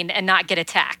the brain and not get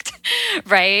attacked,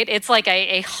 right? It's like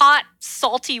a hot,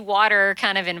 salty water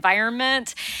kind of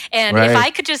environment. And if I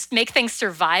could just make things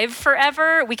survive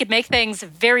forever, we could make things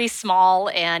very small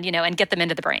and, and get them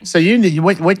into the brain. So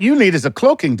what you need is a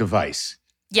cloaking device.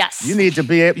 Yes. You need to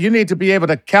be able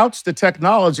to couch the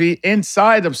technology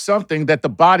inside of something that the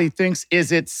body thinks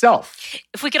is itself.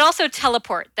 If we could also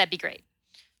teleport, that'd be great.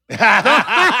 And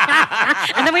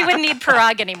then we wouldn't need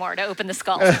Parag anymore to open the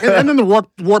skull. And then the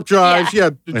warp drives,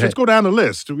 just go down the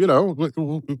list,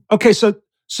 Okay, so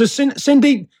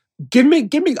Cindy, give me.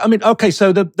 I mean, okay,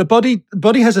 so the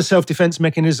body has a self-defense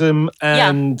mechanism,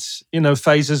 and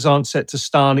phasers aren't set to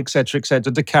stun, etc.,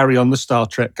 to carry on the Star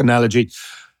Trek analogy.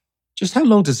 Just how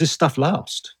long does this stuff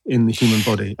last in the human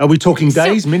body? Are we talking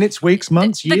days, minutes, weeks,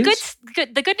 months, years?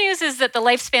 The good news is that the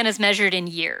lifespan is measured in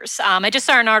years. I just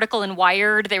saw an article in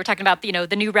Wired. They were talking about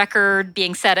the new record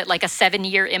being set at like a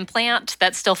 7-year implant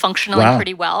that's still functioning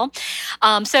pretty well.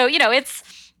 So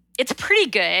it's pretty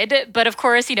good. But of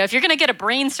course, if you're going to get a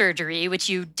brain surgery, which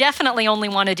you definitely only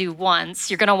want to do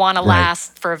once, you're going to want to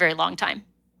last for a very long time.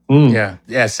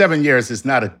 Yeah. 7 years is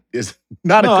not a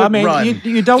good run.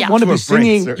 You don't want to be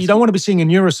singing. You don't want to be seeing a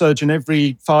neurosurgeon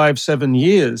every 5-7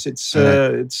 years. It's.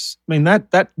 I mean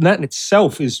that in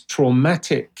itself is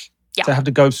traumatic to have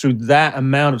to go through that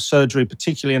amount of surgery,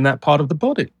 particularly in that part of the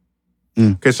body.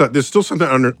 Okay, so there's still something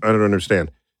I don't understand.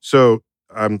 So,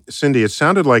 Cindy, it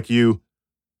sounded like you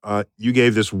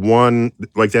gave this one,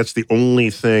 like that's the only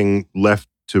thing left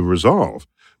to resolve.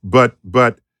 But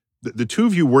the two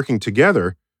of you working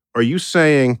together. Are you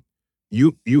saying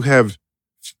you have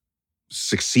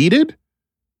succeeded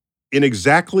in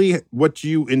exactly what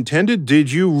you intended?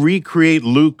 Did you recreate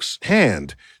Luke's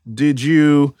hand? Did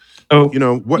you,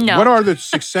 what are the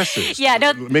successes?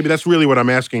 Maybe that's really what I'm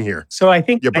asking here. So I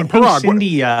think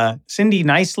Cindy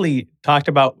nicely talked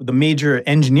about the major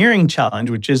engineering challenge,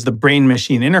 which is the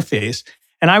brain-machine interface.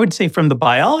 And I would say from the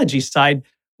biology side,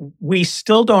 we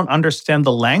still don't understand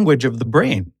the language of the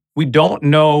brain. We don't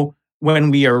know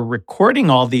when we are recording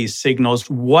all these signals,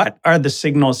 what are the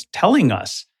signals telling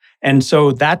us? And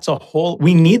so that's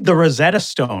we need the Rosetta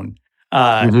Stone,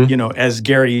 as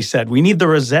Gary said, we need the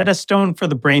Rosetta Stone for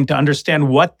the brain to understand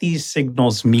what these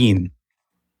signals mean.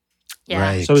 Yeah.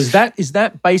 Right. So is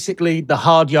that basically the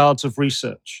hard yards of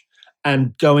research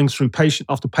and going through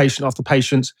patient after patient after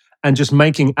patient and just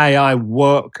making AI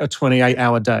work a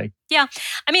 28-hour day? Yeah.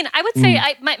 I mean, I would say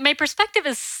my perspective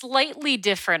is slightly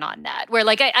different on that, where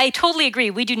I totally agree.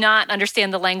 We do not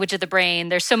understand the language of the brain.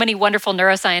 There's so many wonderful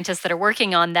neuroscientists that are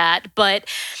working on that, but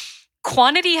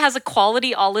quantity has a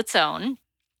quality all its own.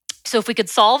 So if we could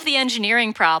solve the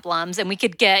engineering problems and we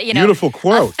could get, beautiful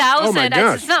quote. 1,000, oh my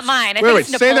gosh. It's not mine. I think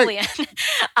it's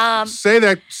Napoleon.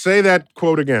 Say that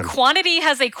quote again. Quantity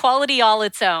has a quality all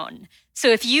its own. So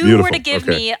if you were to give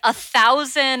me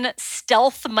 1,000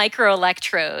 stealth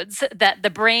microelectrodes that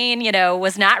the brain,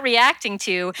 was not reacting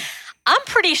to, I'm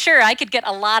pretty sure I could get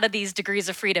a lot of these degrees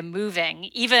of freedom moving,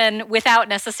 even without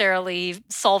necessarily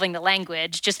solving the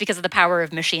language, just because of the power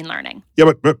of machine learning.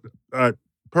 Yeah, but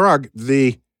Parag,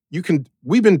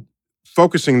 we've been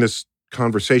focusing this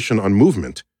conversation on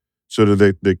movement, sort of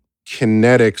the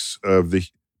kinetics of the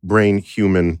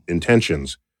brain-human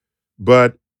intentions.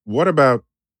 But what about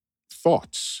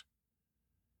thoughts?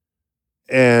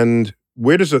 And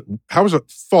how is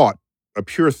a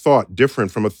pure thought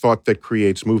different from a thought that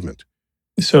creates movement?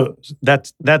 So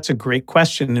that's a great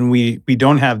question, and we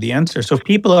don't have the answer. So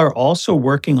people are also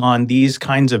working on these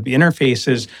kinds of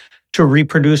interfaces to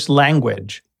reproduce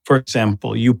language. For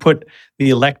example, you put the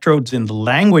electrodes in the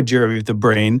language area of the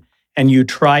brain, and you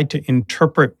try to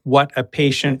interpret what a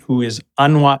patient who is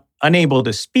unable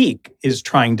to speak is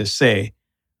trying to say.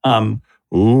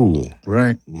 Ooh.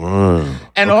 Right. Wow.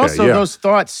 And also those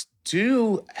thoughts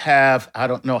do have, I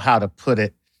don't know how to put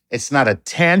it, it's not a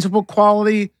tangible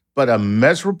quality, but a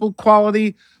measurable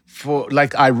quality. For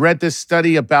like, I read this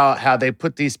study about how they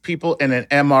put these people in an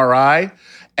MRI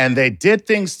and they did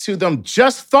things to them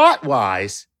just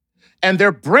thought-wise, and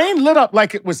their brain lit up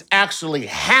like it was actually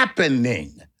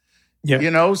happening. Yeah.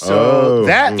 You know, so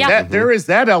there is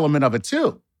that element of it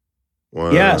too.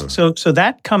 Wow. Yeah, so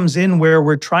that comes in where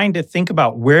we're trying to think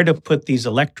about where to put these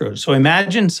electrodes. So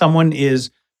imagine someone is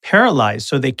paralyzed,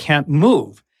 so they can't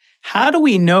move. How do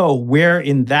we know where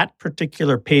in that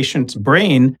particular patient's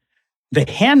brain the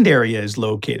hand area is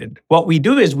located? What we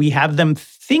do is we have them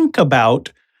think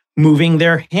about moving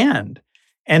their hand,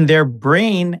 and their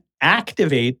brain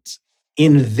activates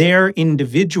in their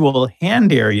individual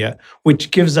hand area,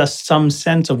 which gives us some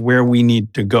sense of where we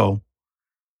need to go.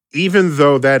 Even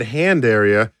though that hand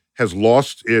area has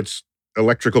lost its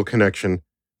electrical connection,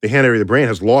 the hand area of the brain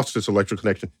has lost its electrical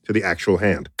connection to the actual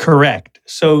hand. Correct.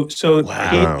 So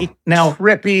Wow. now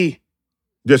Trippy.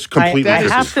 Just completely. I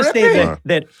have to say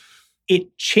that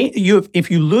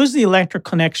if you lose the electric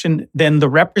connection, then the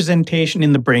representation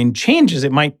in the brain changes.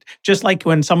 It might, just like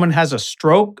when someone has a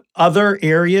stroke, other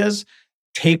areas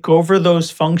take over those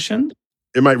functions.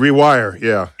 It might rewire,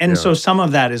 yeah. And so some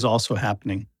of that is also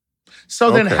happening.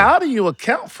 So then how do you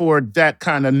account for that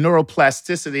kind of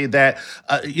neuroplasticity that,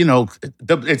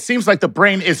 it seems like the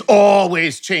brain is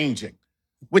always changing,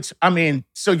 which, I mean,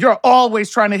 so you're always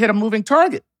trying to hit a moving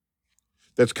target.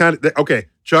 That's kind of, okay,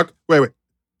 Chuck, wait.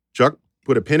 Chuck,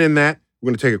 put a pin in that. We're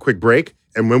going to take a quick break.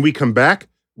 And when we come back,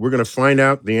 we're going to find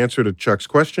out the answer to Chuck's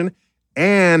question.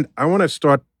 And I want to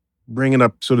start bringing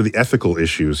up sort of the ethical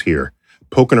issues here,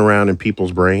 poking around in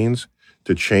people's brains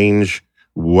to change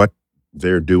what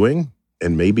they're doing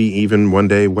and maybe even one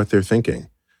day what they're thinking.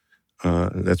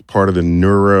 That's part of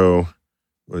the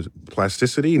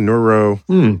plasticity,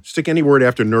 stick any word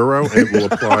after neuro and it will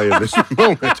apply in this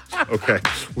moment. Okay,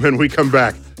 when we come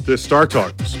back to Star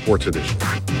Talk Sports Edition.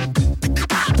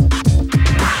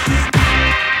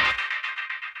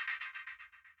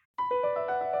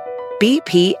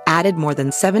 BP added more than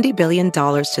 $70 billion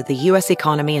to the U.S.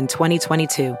 economy in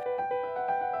 2022.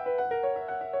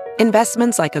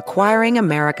 Investments like acquiring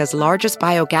America's largest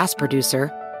biogas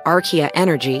producer, Archaea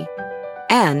Energy,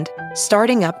 and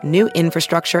starting up new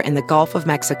infrastructure in the Gulf of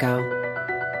Mexico.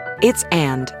 It's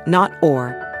and, not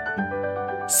or.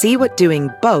 See what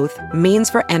doing both means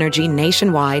for energy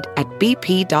nationwide at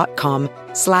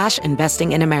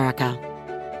bp.com/investing in America.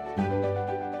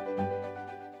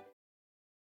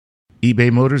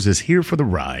 eBay Motors is here for the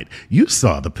ride. You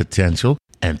saw the potential,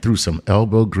 and through some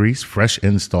elbow grease, fresh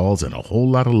installs, and a whole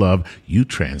lot of love, you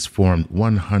transformed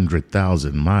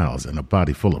 100,000 miles and a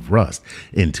body full of rust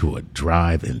into a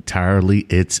drive entirely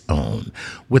its own.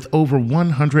 With over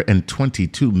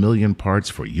 122 million parts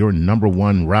for your number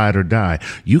one ride or die,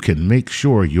 you can make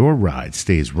sure your ride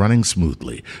stays running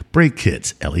smoothly. Brake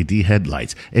kits, LED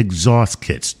headlights, exhaust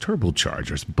kits,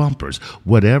 turbochargers, bumpers,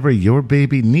 whatever your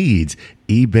baby needs,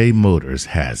 eBay Motors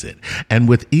has it. And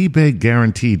with eBay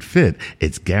Guaranteed Fit,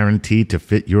 it's guaranteed to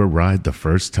fit your ride the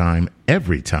first time,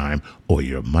 every time, or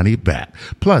your money back.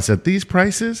 Plus, at these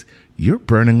prices, you're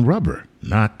burning rubber,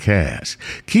 not cash.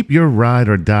 Keep your ride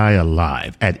or die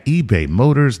alive at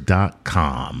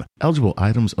ebaymotors.com. Eligible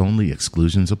items only.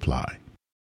 Exclusions apply.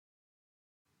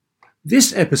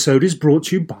 This episode is brought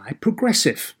to you by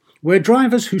Progressive, where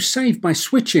drivers who save by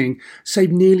switching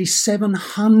save nearly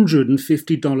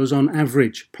 $750 on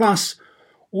average. Plus,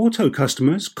 auto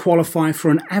customers qualify for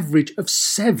an average of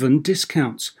 7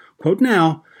 discounts. Quote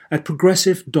now at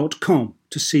progressive.com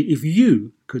to see if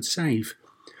you could save.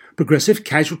 Progressive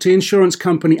Casualty Insurance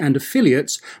Company and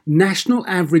affiliates, national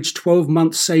average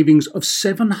 12-month savings of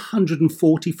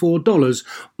 $744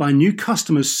 by new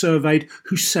customers surveyed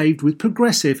who saved with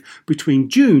Progressive between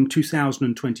June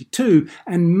 2022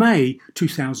 and May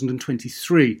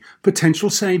 2023. Potential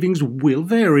savings will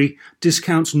vary.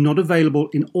 Discounts not available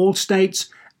in all states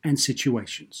and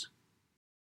situations.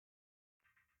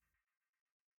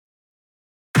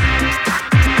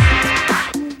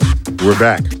 We're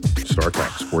back. Star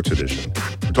Talk Sports Edition.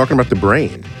 We're talking about the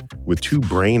brain with 2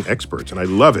 brain experts, and I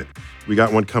love it. We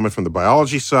got one coming from the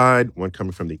biology side, one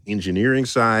coming from the engineering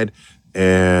side,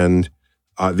 and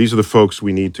these are the folks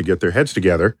we need to get their heads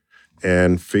together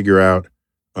and figure out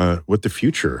what the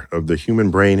future of the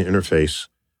human-brain interface,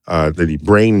 the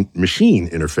brain-machine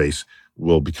interface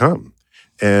will become.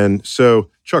 And so,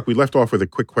 Chuck, we left off with a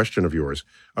quick question of yours.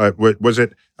 Was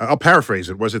it, I'll paraphrase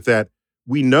it, was it that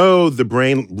we know the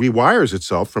brain rewires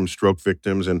itself from stroke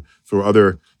victims and for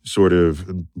other sort of,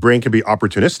 brain can be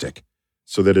opportunistic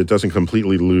so that it doesn't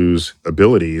completely lose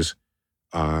abilities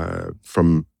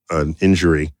from an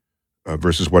injury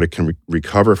versus what it can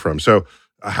recover from. So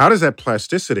how does that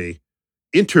plasticity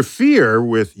interfere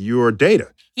with your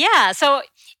data? Yeah. So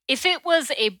if it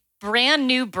was a brand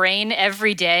new brain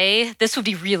every day, this would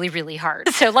be really, really hard.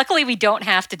 So luckily we don't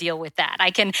have to deal with that.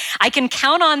 I can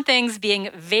count on things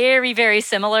being very, very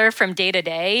similar from day to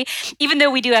day, even though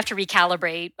we do have to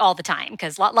recalibrate all the time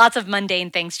because lots of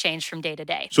mundane things change from day to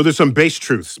day. So there's some base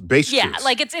truths. Yeah,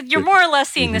 like you're more or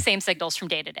less seeing the same signals from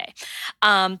day to day.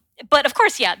 But of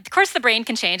course, the brain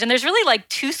can change. And there's really like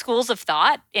two schools of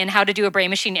thought in how to do a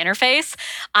brain-machine interface.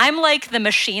 I'm like the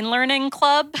machine learning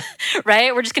club,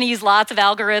 right? We're just going to use lots of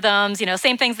algorithms,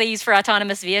 same things they use for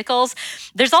autonomous vehicles.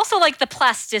 There's also like the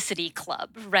plasticity club,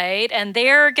 right? And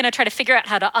they're going to try to figure out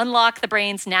how to unlock the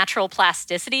brain's natural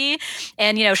plasticity.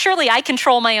 And, surely I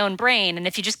control my own brain. And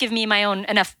if you just give me my own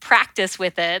enough practice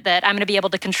with it, that I'm going to be able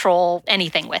to control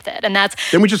anything with it. And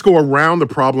then we just go around the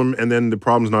problem and then the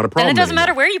problem's not a problem. And it doesn't anymore.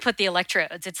 matter where you put the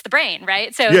electrodes, it's the brain,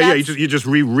 right? So you just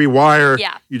rewire.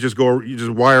 Yeah. You just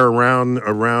wire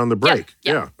around the brake.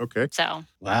 Yep. Yeah. Okay. So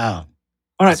wow.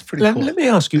 All right. Pretty cool. Let me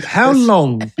ask you, how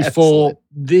long before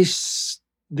these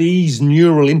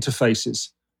neural interfaces,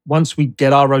 once we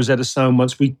get our Rosetta Stone,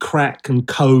 once we crack and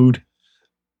code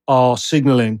our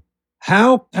signaling,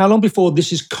 how long before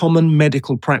this is common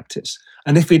medical practice?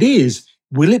 And if it is,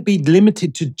 will it be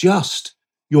limited to just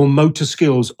your motor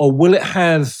skills, or will it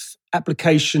have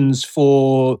applications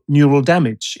for neural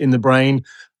damage in the brain,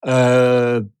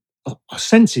 our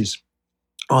senses,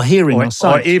 our hearing, our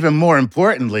sight? Or even more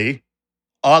importantly,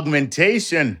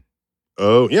 augmentation.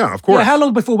 Oh, yeah, of course. Yeah, how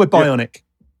long before we're bionic?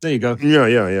 There you go.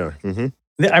 Yeah. Mm-hmm.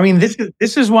 I mean,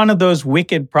 this is one of those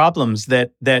wicked problems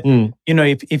that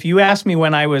if you asked me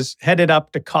when I was headed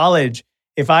up to college,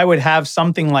 if I would have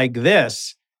something like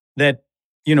this that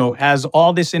has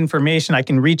all this information, I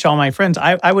can reach all my friends,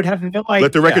 I would have no idea.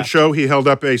 Let the record show he held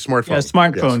up a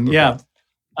smartphone. Yeah,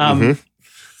 smartphone. Yes.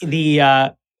 Yeah.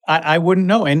 I wouldn't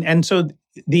know. And so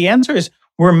the answer is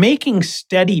we're making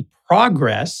steady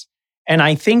progress. And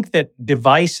I think that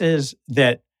devices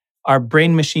that are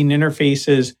brain-machine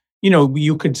interfaces,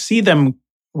 you could see them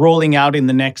rolling out in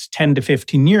the next 10 to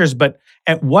 15 years. But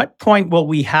at what point will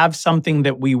we have something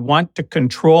that we want to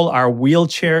control our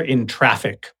wheelchair in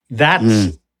traffic?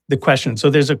 That's the question. So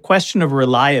there's a question of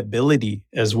reliability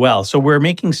as well. So we're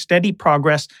making steady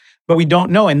progress, but we don't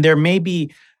know. And there may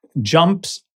be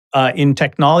jumps in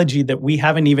technology that we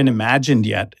haven't even imagined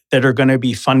yet that are going to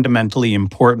be fundamentally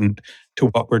important to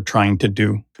what we're trying to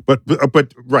do. But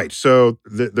right. So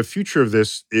the future of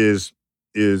this is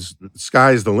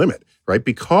sky's the limit, right?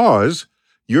 Because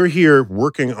you're here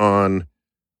working on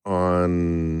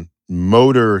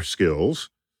motor skills,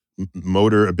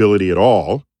 motor ability at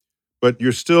all, but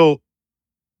you're still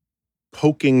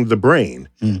poking the brain.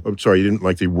 I'm sorry, you didn't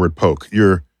like the word poke.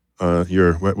 You're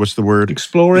what's the word?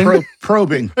 Exploring?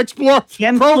 Probing.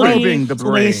 Probing the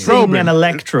brain. Placing an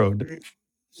electrode.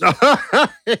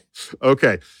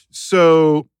 Okay.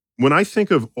 So when I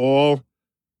think of all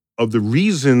of the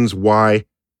reasons why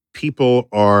people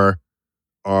are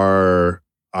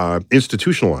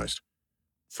institutionalized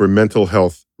for mental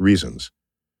health reasons,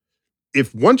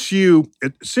 once you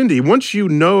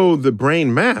know the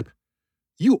brain map,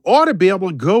 you ought to be able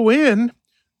to go in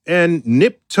and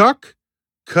nip, tuck,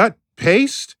 cut,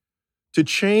 paste to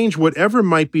change whatever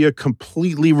might be a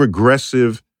completely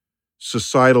regressive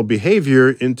societal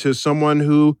behavior into someone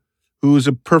who's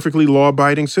a perfectly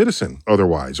law-abiding citizen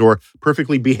otherwise, or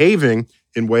perfectly behaving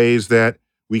in ways that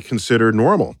we consider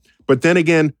normal. But then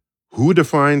again, who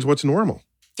defines what's normal?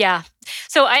 Yeah.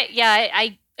 So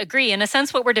I agree. In a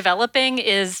sense, what we're developing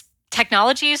is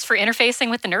technologies for interfacing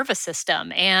with the nervous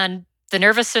system. And the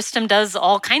nervous system does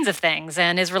all kinds of things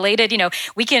and is related.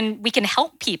 We can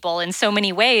help people in so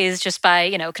many ways just by,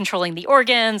 controlling the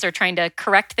organs or trying to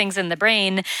correct things in the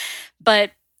brain.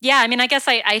 But yeah, I mean, I guess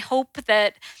I hope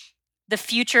that the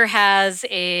future has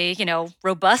a,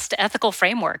 robust ethical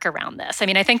framework around this. I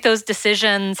mean, I think those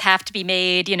decisions have to be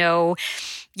made,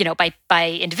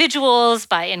 by individuals,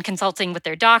 in consulting with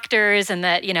their doctors, and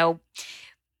that,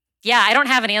 I don't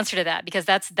have an answer to that because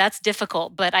that's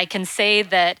difficult. But I can say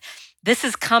that this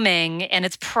is coming, and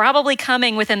it's probably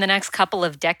coming within the next couple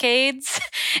of decades.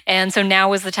 And so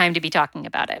now is the time to be talking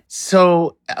about it.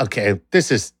 So, okay,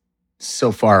 this is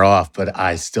so far off, but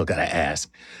I still got to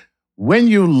ask. When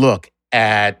you look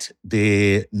at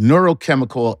the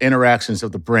neurochemical interactions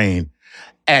of the brain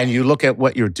and you look at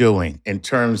what you're doing in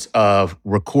terms of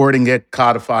recording it,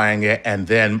 codifying it, and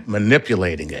then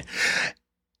manipulating it.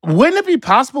 Wouldn't it be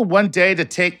possible one day to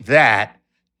take that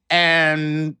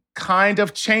and kind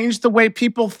of change the way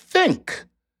people think?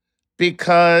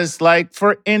 Because, like,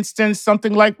 for instance,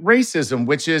 something like racism,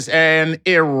 which is an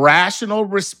irrational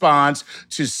response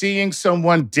to seeing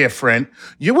someone different,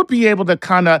 you would be able to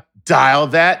kind of dial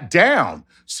that down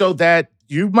so that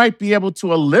you might be able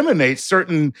to eliminate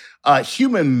certain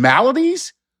human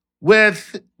maladies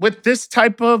with this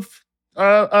type of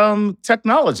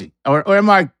technology. Or am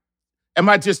I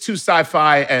just too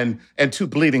sci-fi and too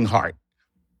bleeding heart?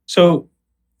 So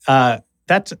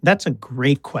that's a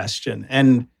great question.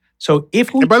 And so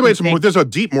and by the way, there's a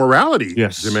deep morality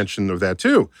dimension of that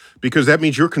too, because that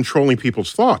means you're controlling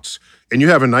people's thoughts, and you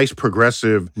have a nice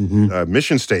progressive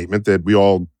mission statement that we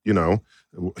all,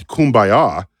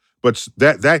 kumbaya. But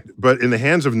but in the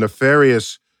hands of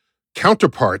nefarious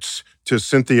counterparts to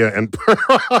Cynthia and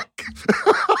Parag,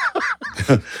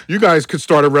 you guys could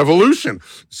start a revolution.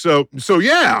 So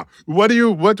yeah,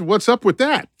 what's up with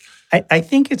that? I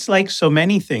think it's like so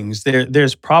many things.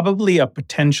 There's probably a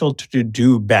potential to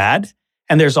do bad,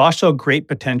 and there's also great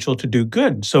potential to do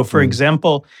good. So, for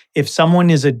example, if someone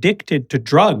is addicted to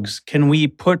drugs, can we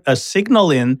put a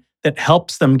signal in that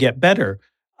helps them get better?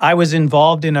 I was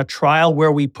involved in a trial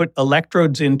where we put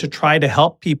electrodes in to try to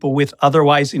help people with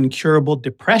otherwise incurable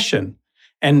depression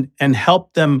and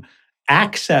help them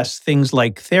access things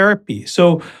like therapy.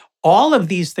 So all of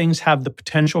these things have the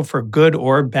potential for good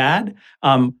or bad.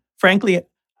 Frankly,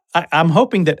 I'm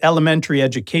hoping that elementary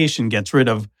education gets rid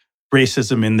of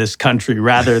racism in this country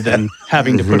rather than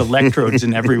having to put electrodes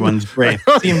in everyone's brain.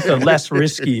 Seems a less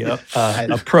risky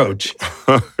approach.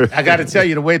 I got to tell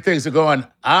you, the way things are going,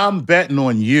 I'm betting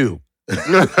on you.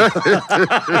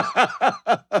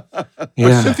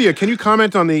 Cynthia, can you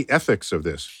comment on the ethics of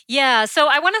this? Yeah, so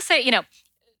I want to say,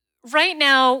 right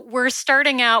now we're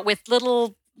starting out with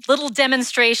little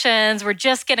demonstrations. We're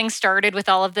just getting started with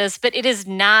all of this, but it is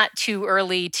not too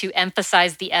early to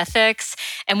emphasize the ethics.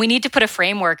 And we need to put a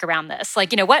framework around this.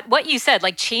 Like, what you said,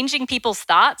 like changing people's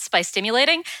thoughts by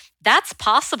stimulating, that's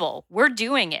possible. We're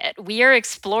doing it. We are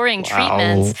exploring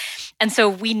treatments. And so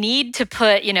we need to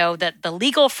put, the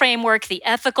legal framework, the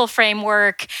ethical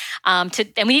framework, and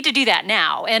we need to do that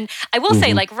now. And I will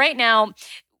say, like right now,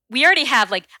 we already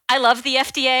have, I love the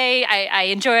FDA. I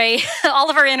enjoy all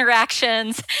of our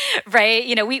interactions, right?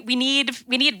 We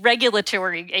need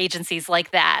regulatory agencies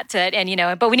like that,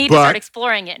 but we need to start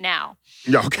exploring it now.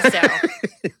 Yeah, okay.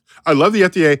 So. I love the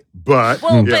FDA, but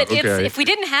if we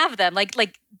didn't have them, like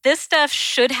this stuff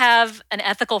should have an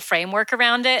ethical framework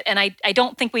around it, and I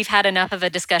don't think we've had enough of a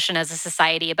discussion as a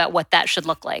society about what that should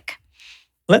look like.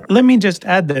 Let me just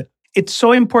add that it's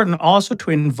so important also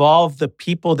to involve the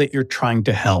people that you're trying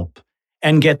to help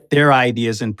and get their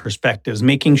ideas and perspectives,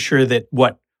 making sure that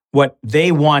what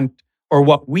they want or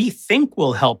what we think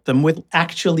will help them will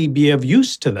actually be of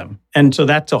use to them. And so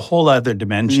that's a whole other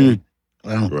dimension.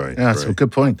 Well, right. Yeah, that's a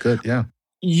good point. Good, yeah.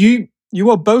 You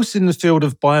are both in the field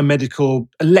of biomedical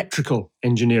electrical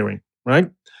engineering,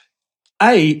 right?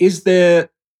 Is there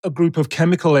a group of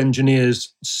chemical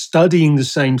engineers studying the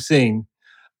same thing?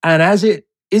 And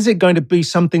is it going to be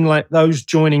something like those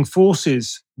joining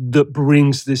forces that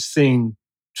brings this thing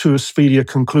to a speedier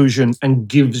conclusion and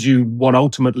gives you what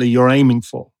ultimately you're aiming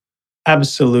for?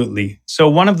 Absolutely. So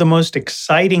one of the most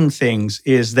exciting things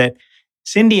is that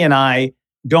Cindy and I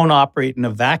don't operate in a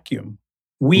vacuum.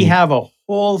 We have a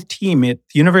whole team at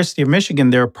the University of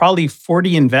Michigan. There are probably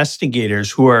 40 investigators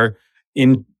who are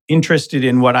interested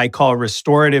in what I call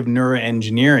restorative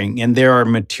neuroengineering. And there are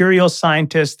material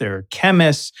scientists, there are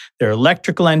chemists, there are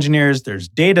electrical engineers, there's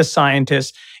data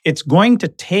scientists. It's going to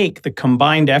take the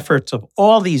combined efforts of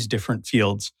all these different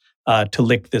fields to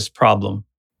lick this problem.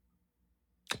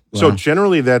 Wow. So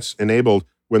generally that's enabled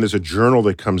when there's a journal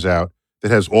that comes out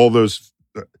that has all those,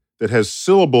 that has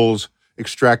syllables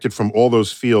extracted from all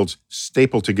those fields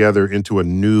stapled together into a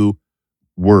new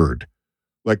word.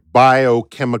 Like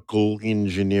biochemical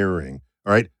engineering,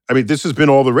 all right? I mean, this has been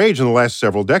all the rage in the last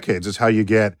several decades. It's how you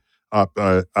get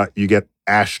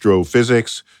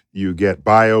astrophysics, you get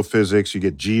biophysics, you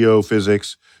get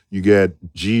geophysics, you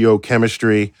get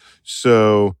geochemistry.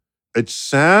 So it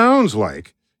sounds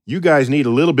like you guys need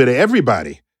a little bit of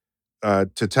everybody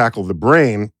to tackle the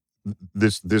brain.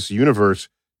 This universe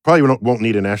probably won't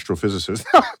need an astrophysicist,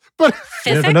 but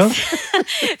physics.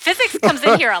 Physics comes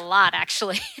in here a lot,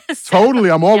 actually.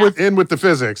 Totally, I'm all in with the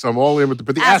physics. I'm all in with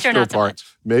but the astro part,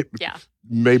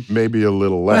 maybe a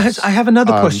little less. I have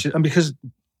another question, because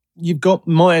you've got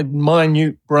my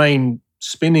minute brain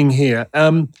spinning here.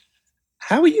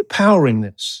 How are you powering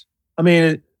this? I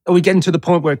mean, are we getting to the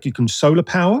point where you can solar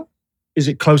power? Is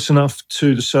it close enough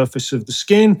to the surface of the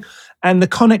skin? And the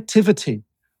connectivity.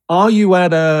 Are you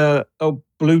at a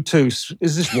Bluetooth?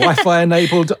 Is this Wi-Fi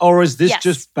enabled, or is this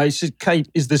just basic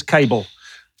is this cable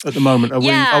at the moment? Are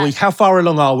we? How far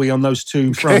along are we on those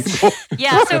two fronts? So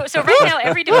right now,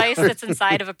 every device that's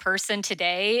inside of a person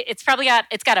today, it's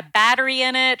got a battery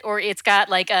in it, or it's got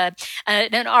like an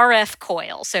RF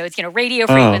coil. So it's radio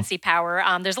frequency power.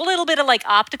 There's a little bit of like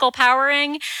optical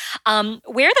powering.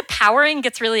 Where the powering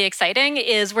gets really exciting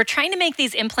is we're trying to make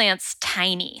these implants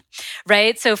tiny,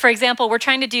 right? So for example, we're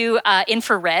trying to do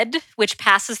infrared, which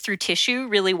passes through tissue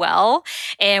really well,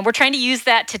 and we're trying to use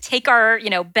that to take our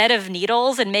bed of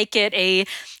needles and make it a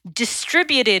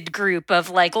distributed group of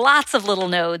like lots of little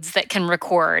nodes that can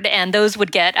record, and those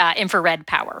would get infrared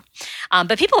power.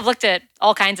 But people have looked at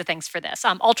all kinds of things for this.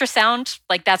 Ultrasound,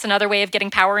 like that's another way of getting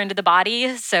power into the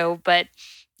body. So, but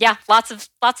yeah, lots of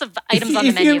items on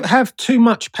the menu. If you have too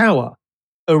much power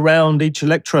around each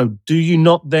electrode, do you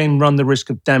not then run the risk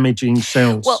of damaging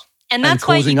cells? Well, and that's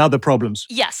causing other problems.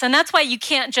 Yes, and that's why you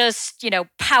can't just,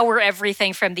 power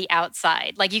everything from the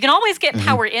outside. Like you can always get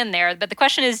power in there, but the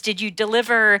question is, did you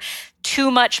deliver too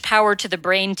much power to the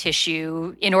brain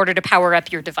tissue in order to power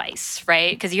up your device,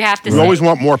 right? Because you have to always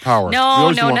want more power.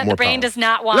 No, the brain does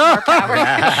not want more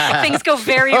power. Things go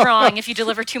very wrong if you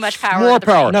deliver too much power to the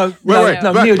brain. No,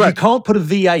 Neil, you can't put a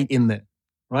V8 in there,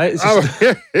 right?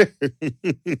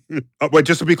 Wait,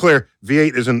 just to be clear,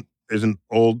 V8 is an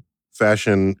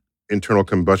old-fashioned internal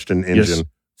combustion engine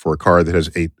for a car that has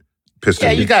 8 pistons.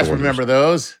 Yeah, you guys remember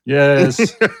those?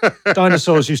 Yes.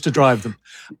 Dinosaurs used to drive them.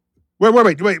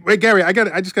 Wait, Gary, I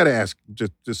just got to ask,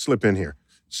 just slip in here.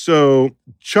 So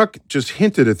Chuck just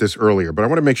hinted at this earlier, but I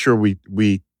want to make sure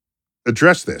we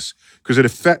address this because it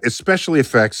especially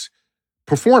affects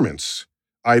performance,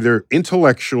 either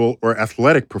intellectual or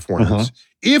athletic performance.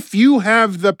 If you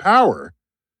have the power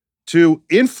to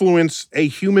influence a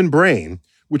human brain,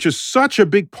 which is such a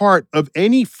big part of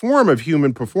any form of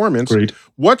human performance,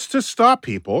 what's to stop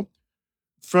people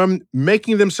from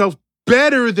making themselves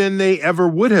better than they ever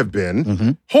would have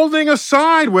been, holding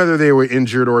aside whether they were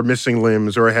injured or missing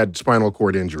limbs or had spinal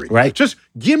cord injury? Right. Just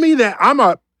give me that. I'm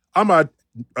a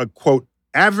quote,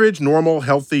 average, normal,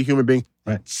 healthy human being.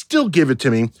 Right. Still give it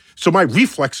to me so my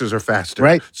reflexes are faster.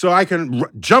 Right. So I can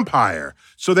jump higher.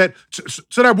 So that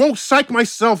I won't psych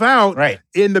myself out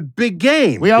in the big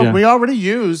game. We already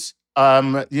use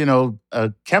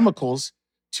chemicals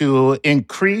to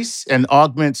increase and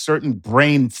augment certain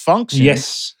brain functions.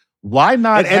 Yes. Why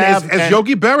not as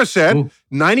Yogi Berra said,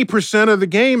 90% of the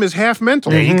game is half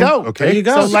mental. There you go. Okay. There you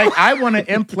go. So I want an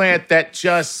implant that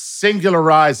just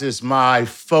singularizes my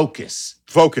focus.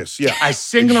 Yeah. I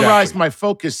singularize my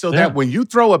focus so that when you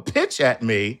throw a pitch at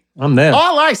me, I'm there.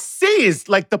 all I see is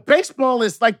like the baseball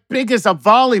is like big as a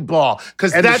volleyball.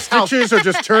 Because that's the stitches are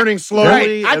just turning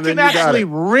slowly. I can actually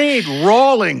read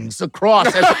rollings across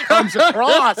as it comes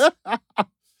across.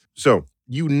 So,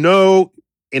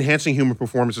 enhancing human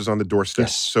performance is on the doorstep.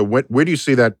 Yes. So where do you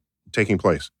see that taking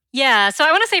place? Yeah, so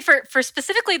I want to say for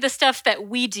specifically the stuff that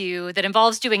we do that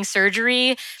involves doing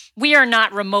surgery, we are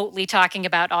not remotely talking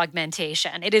about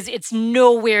augmentation. It's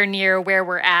nowhere near where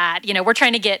we're at. We're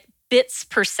trying to get bits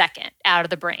per second out of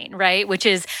the brain, right? Which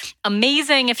is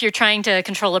amazing if you're trying to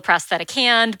control a prosthetic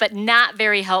hand, but not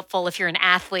very helpful if you're an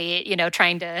athlete,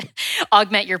 trying to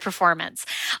augment your performance.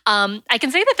 I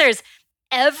can say that there's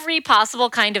every possible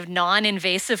kind of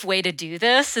non-invasive way to do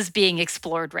this is being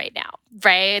explored right now,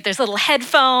 right? There's little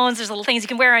headphones, there's little things you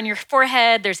can wear on your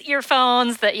forehead, there's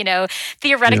earphones that,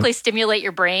 theoretically stimulate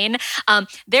your brain.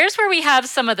 There's where we have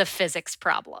some of the physics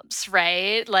problems,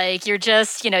 right? Like you're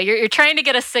just, you're trying to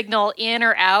get a signal in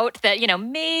or out that,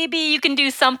 maybe you can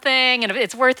do something and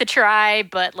it's worth a try,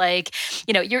 but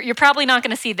you're probably not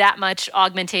going to see that much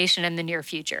augmentation in the near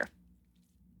future.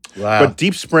 Wow. But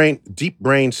deep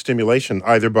brain stimulation,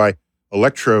 either by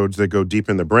electrodes that go deep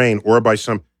in the brain or by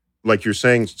some, like you're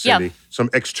saying, Cindy, some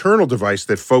external device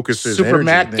that focuses super energy.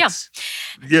 Magnets.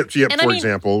 Yeah, for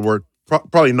example, or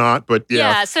probably not, but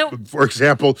so for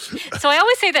example. So I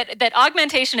always say that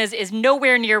augmentation is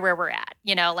nowhere near where we're at,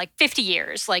 like 50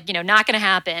 years, not going to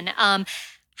happen.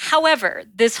 However,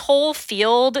 this whole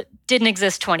field didn't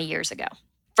exist 20 years ago.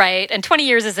 Right. And 20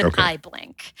 years is an eye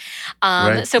blink.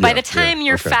 So by the time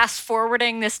you're fast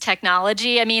forwarding this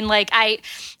technology, I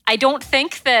don't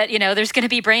think that, there's going to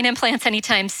be brain implants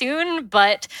anytime soon,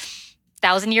 but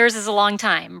 1,000 years is a long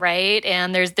time, right?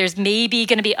 And there's maybe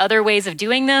going to be other ways of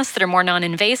doing this that are more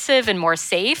non-invasive and more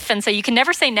safe. And so you can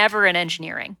never say never in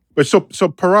engineering. But so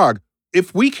Parag,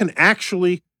 if we can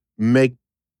actually make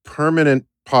permanent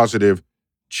positive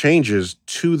changes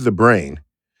to the brain.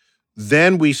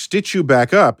 Then we stitch you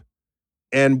back up,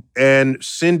 and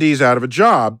Cindy's out of a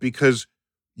job because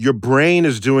your brain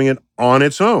is doing it on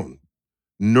its own,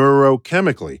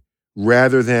 neurochemically,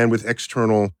 rather than with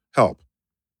external help.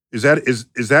 Is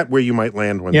that where you might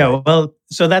land one day? Yeah, well,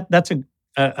 so that's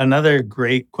another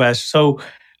great question. So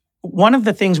one of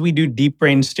the things we do deep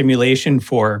brain stimulation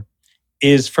for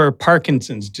is for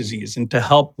Parkinson's disease and to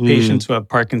help patients who have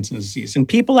Parkinson's disease. And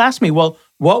people ask me, well,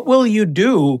 what will you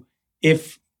do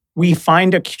if we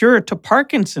find a cure to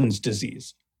Parkinson's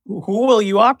disease? Who will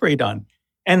you operate on?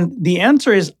 And the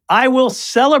answer is, I will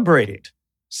celebrate.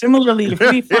 Similarly, if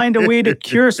we find a way to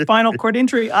cure spinal cord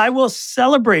injury, I will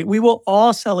celebrate. We will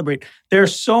all celebrate. There are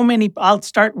so many. I'll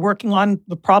start working on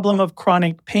the problem of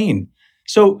chronic pain.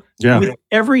 So with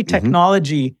every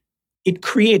technology, it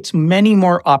creates many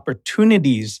more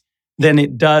opportunities than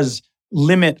it does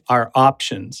limit our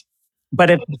options.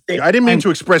 But I didn't mean to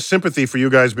express sympathy for you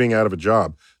guys being out of a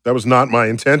job. That was not my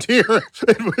intent here.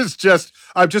 It was just,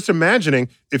 I'm just imagining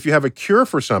if you have a cure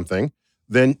for something,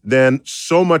 then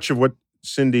so much of what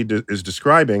Cindy is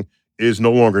describing is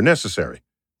no longer necessary.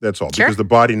 That's all. Sure. Because the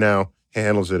body now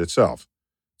handles it itself.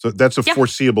 So that's a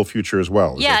foreseeable future as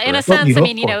well. Yeah, in a sense, I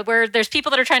mean, where there's people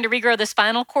that are trying to regrow the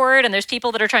spinal cord and there's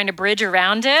people that are trying to bridge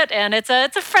around it. And it's a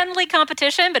friendly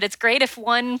competition, but it's great if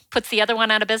one puts the other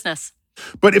one out of business.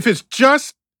 But if it's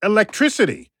just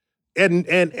electricity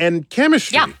and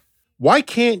chemistry, why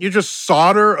can't you just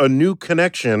solder a new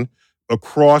connection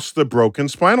across the broken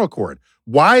spinal cord?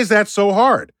 Why is that so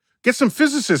hard? Get some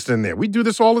physicists in there. We do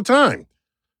this all the time.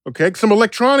 Okay, some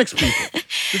electronics people.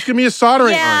 Just give me a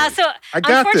soldering iron. So I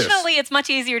got unfortunately, it's much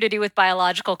easier to do with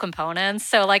biological components.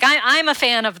 So, like, I'm a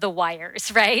fan of the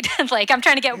wires, right? Like, I'm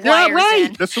trying to get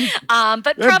wires in.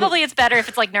 But probably it's better if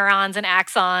it's like neurons and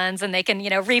axons, and they can,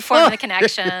 reform the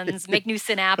connections, make new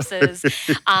synapses.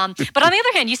 But on the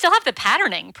other hand, you still have the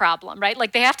patterning problem, right?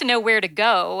 Like, they have to know where to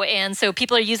go, and so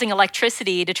people are using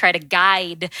electricity to try to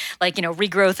guide, like,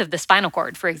 regrowth of the spinal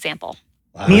cord, for example.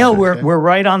 Wow. Neil, we're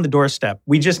right on the doorstep.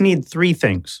 We just need three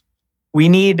things. We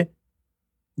need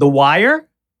the wire,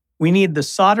 we need the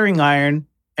soldering iron,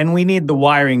 and we need the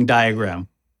wiring diagram.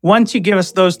 Once you give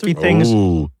us those three things,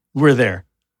 we're there.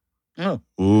 Oh.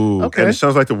 Ooh. Okay. And it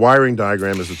sounds like the wiring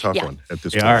diagram is a tough one at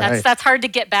this point. That's hard to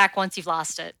get back once you've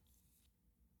lost it.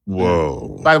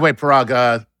 Whoa. By the way,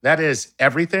 Parag, that is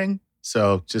everything.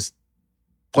 So just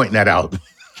pointing that out.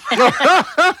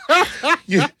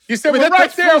 you said, well,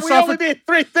 right there, we only need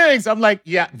three things. I'm like,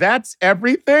 yeah, that's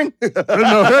everything? No,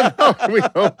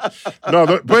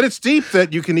 but it's deep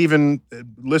that you can even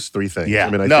list three things. Yeah, I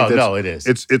mean, I think it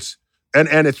is.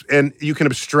 And you can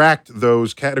abstract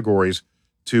those categories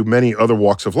to many other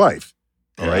walks of life.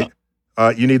 All right.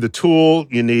 You need the tool,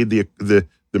 you need the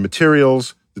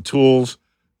materials, the tools,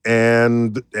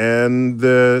 and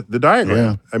the diagram.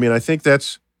 Yeah. I mean, I think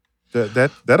that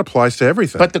applies to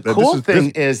everything. But the cool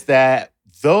thing is that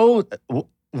though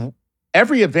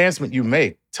every advancement you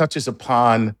make touches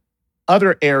upon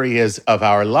other areas of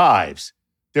our lives,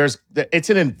 it's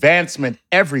an advancement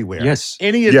everywhere. Yes.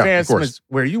 Any advancement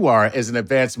where you are is an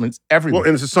advancement everywhere. Well,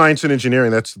 and it's science and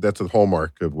engineering. That's the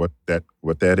hallmark of what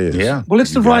that is. Yeah. Well,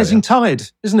 it's the rising tide,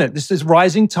 isn't it? This is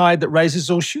rising tide that raises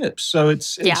all ships. So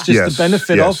it's just the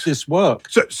benefit of this work.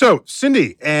 So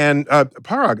Cindy and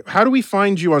Parag, how do we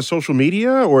find you on social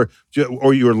media or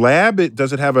your lab?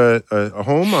 Does it have a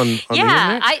home on the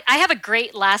internet? I have a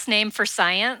great last name for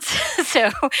science. So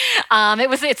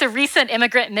it's a recent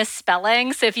immigrant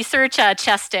misspelling. So if you search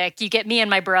Chestic, you get me and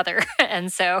my brother.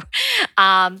 And so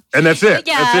and that's it.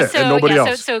 Yeah, that's it. So, and nobody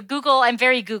else. So Google, I'm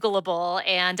very Googleable,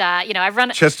 and I run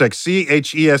Chestek,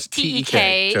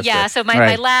 CHESTEK. Yeah. So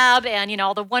my lab and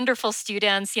all the wonderful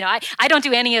students. I don't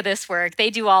do any of this work;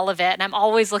 they do all of it, and I'm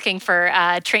always looking for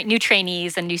new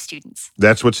trainees and new students.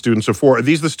 That's what students are for. Are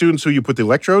these the students who you put the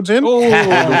electrodes in? Oh,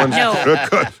 no.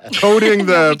 Coding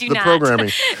the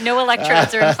programming. No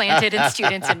electrodes are implanted in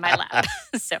students in my lab.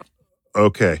 So.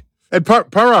 Okay. And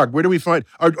Parag, where do we find?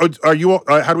 Are you?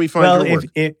 How do we find your work?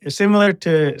 Similar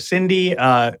to Cindy,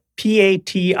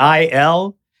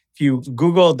 PATIL. If you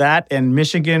Google that and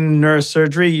Michigan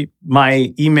Neurosurgery,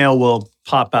 my email will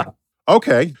pop up.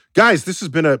 Okay, guys, this has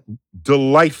been a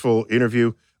delightful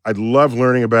interview. I love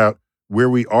learning about where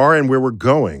we are and where we're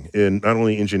going in not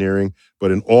only engineering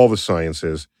but in all the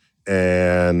sciences.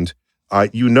 And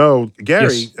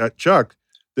Gary, Chuck,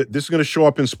 that this is going to show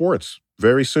up in sports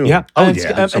very soon. Yeah.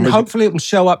 And hopefully it will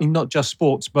show up in not just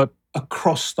sports, but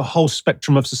across the whole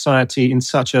spectrum of society in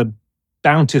such a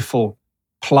bountiful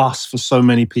plus for so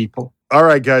many people. All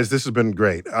right, guys, this has been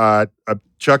great.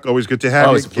 Chuck, always good to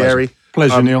have you. Gary.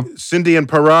 Pleasure, Neil. Cindy and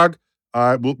Parag,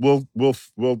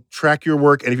 We'll track your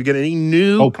work, and if you get any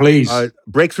new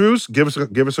breakthroughs,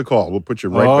 give us a call. We'll put you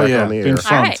right back on the air. Been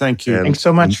fun. Right. Thank you. Thanks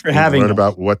so much for having learn us.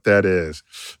 about what that is.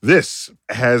 This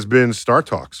has been Star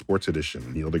Talk Sports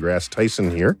Edition. Neil deGrasse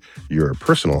Tyson here, your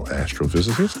personal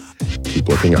astrophysicist. Keep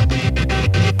looking up.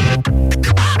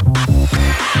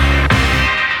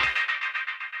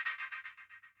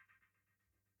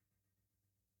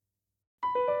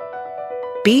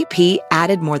 BP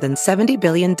added more than $70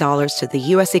 billion to the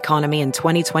U.S. economy in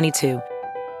 2022.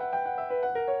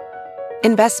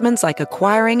 Investments like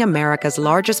acquiring America's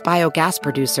largest biogas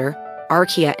producer,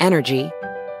 Archaea Energy,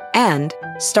 and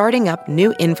starting up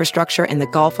new infrastructure in the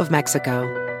Gulf of Mexico.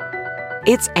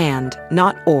 It's and,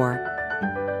 not or.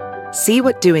 See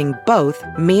what doing both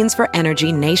means for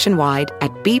energy nationwide at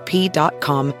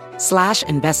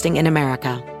bp.com/investing in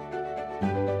America.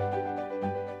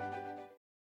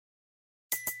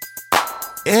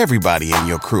 Everybody in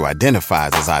your crew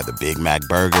identifies as either Big Mac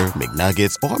Burger,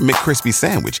 McNuggets, or McCrispy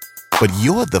Sandwich. But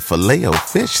you're the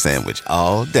Filet-O-Fish Sandwich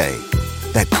all day.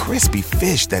 That crispy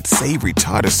fish, that savory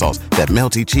tartar sauce, that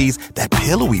melty cheese, that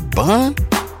pillowy bun.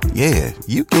 Yeah,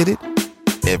 you get it.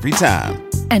 Every time.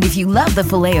 And if you love the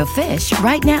Filet-O-Fish,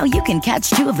 right now you can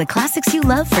catch 2 of the classics you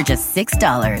love for just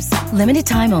 $6. Limited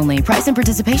time only. Price and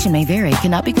participation may vary.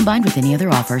 Cannot be combined with any other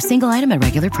offer. Single item at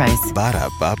regular price.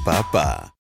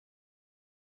 Ba-da-ba-ba-ba.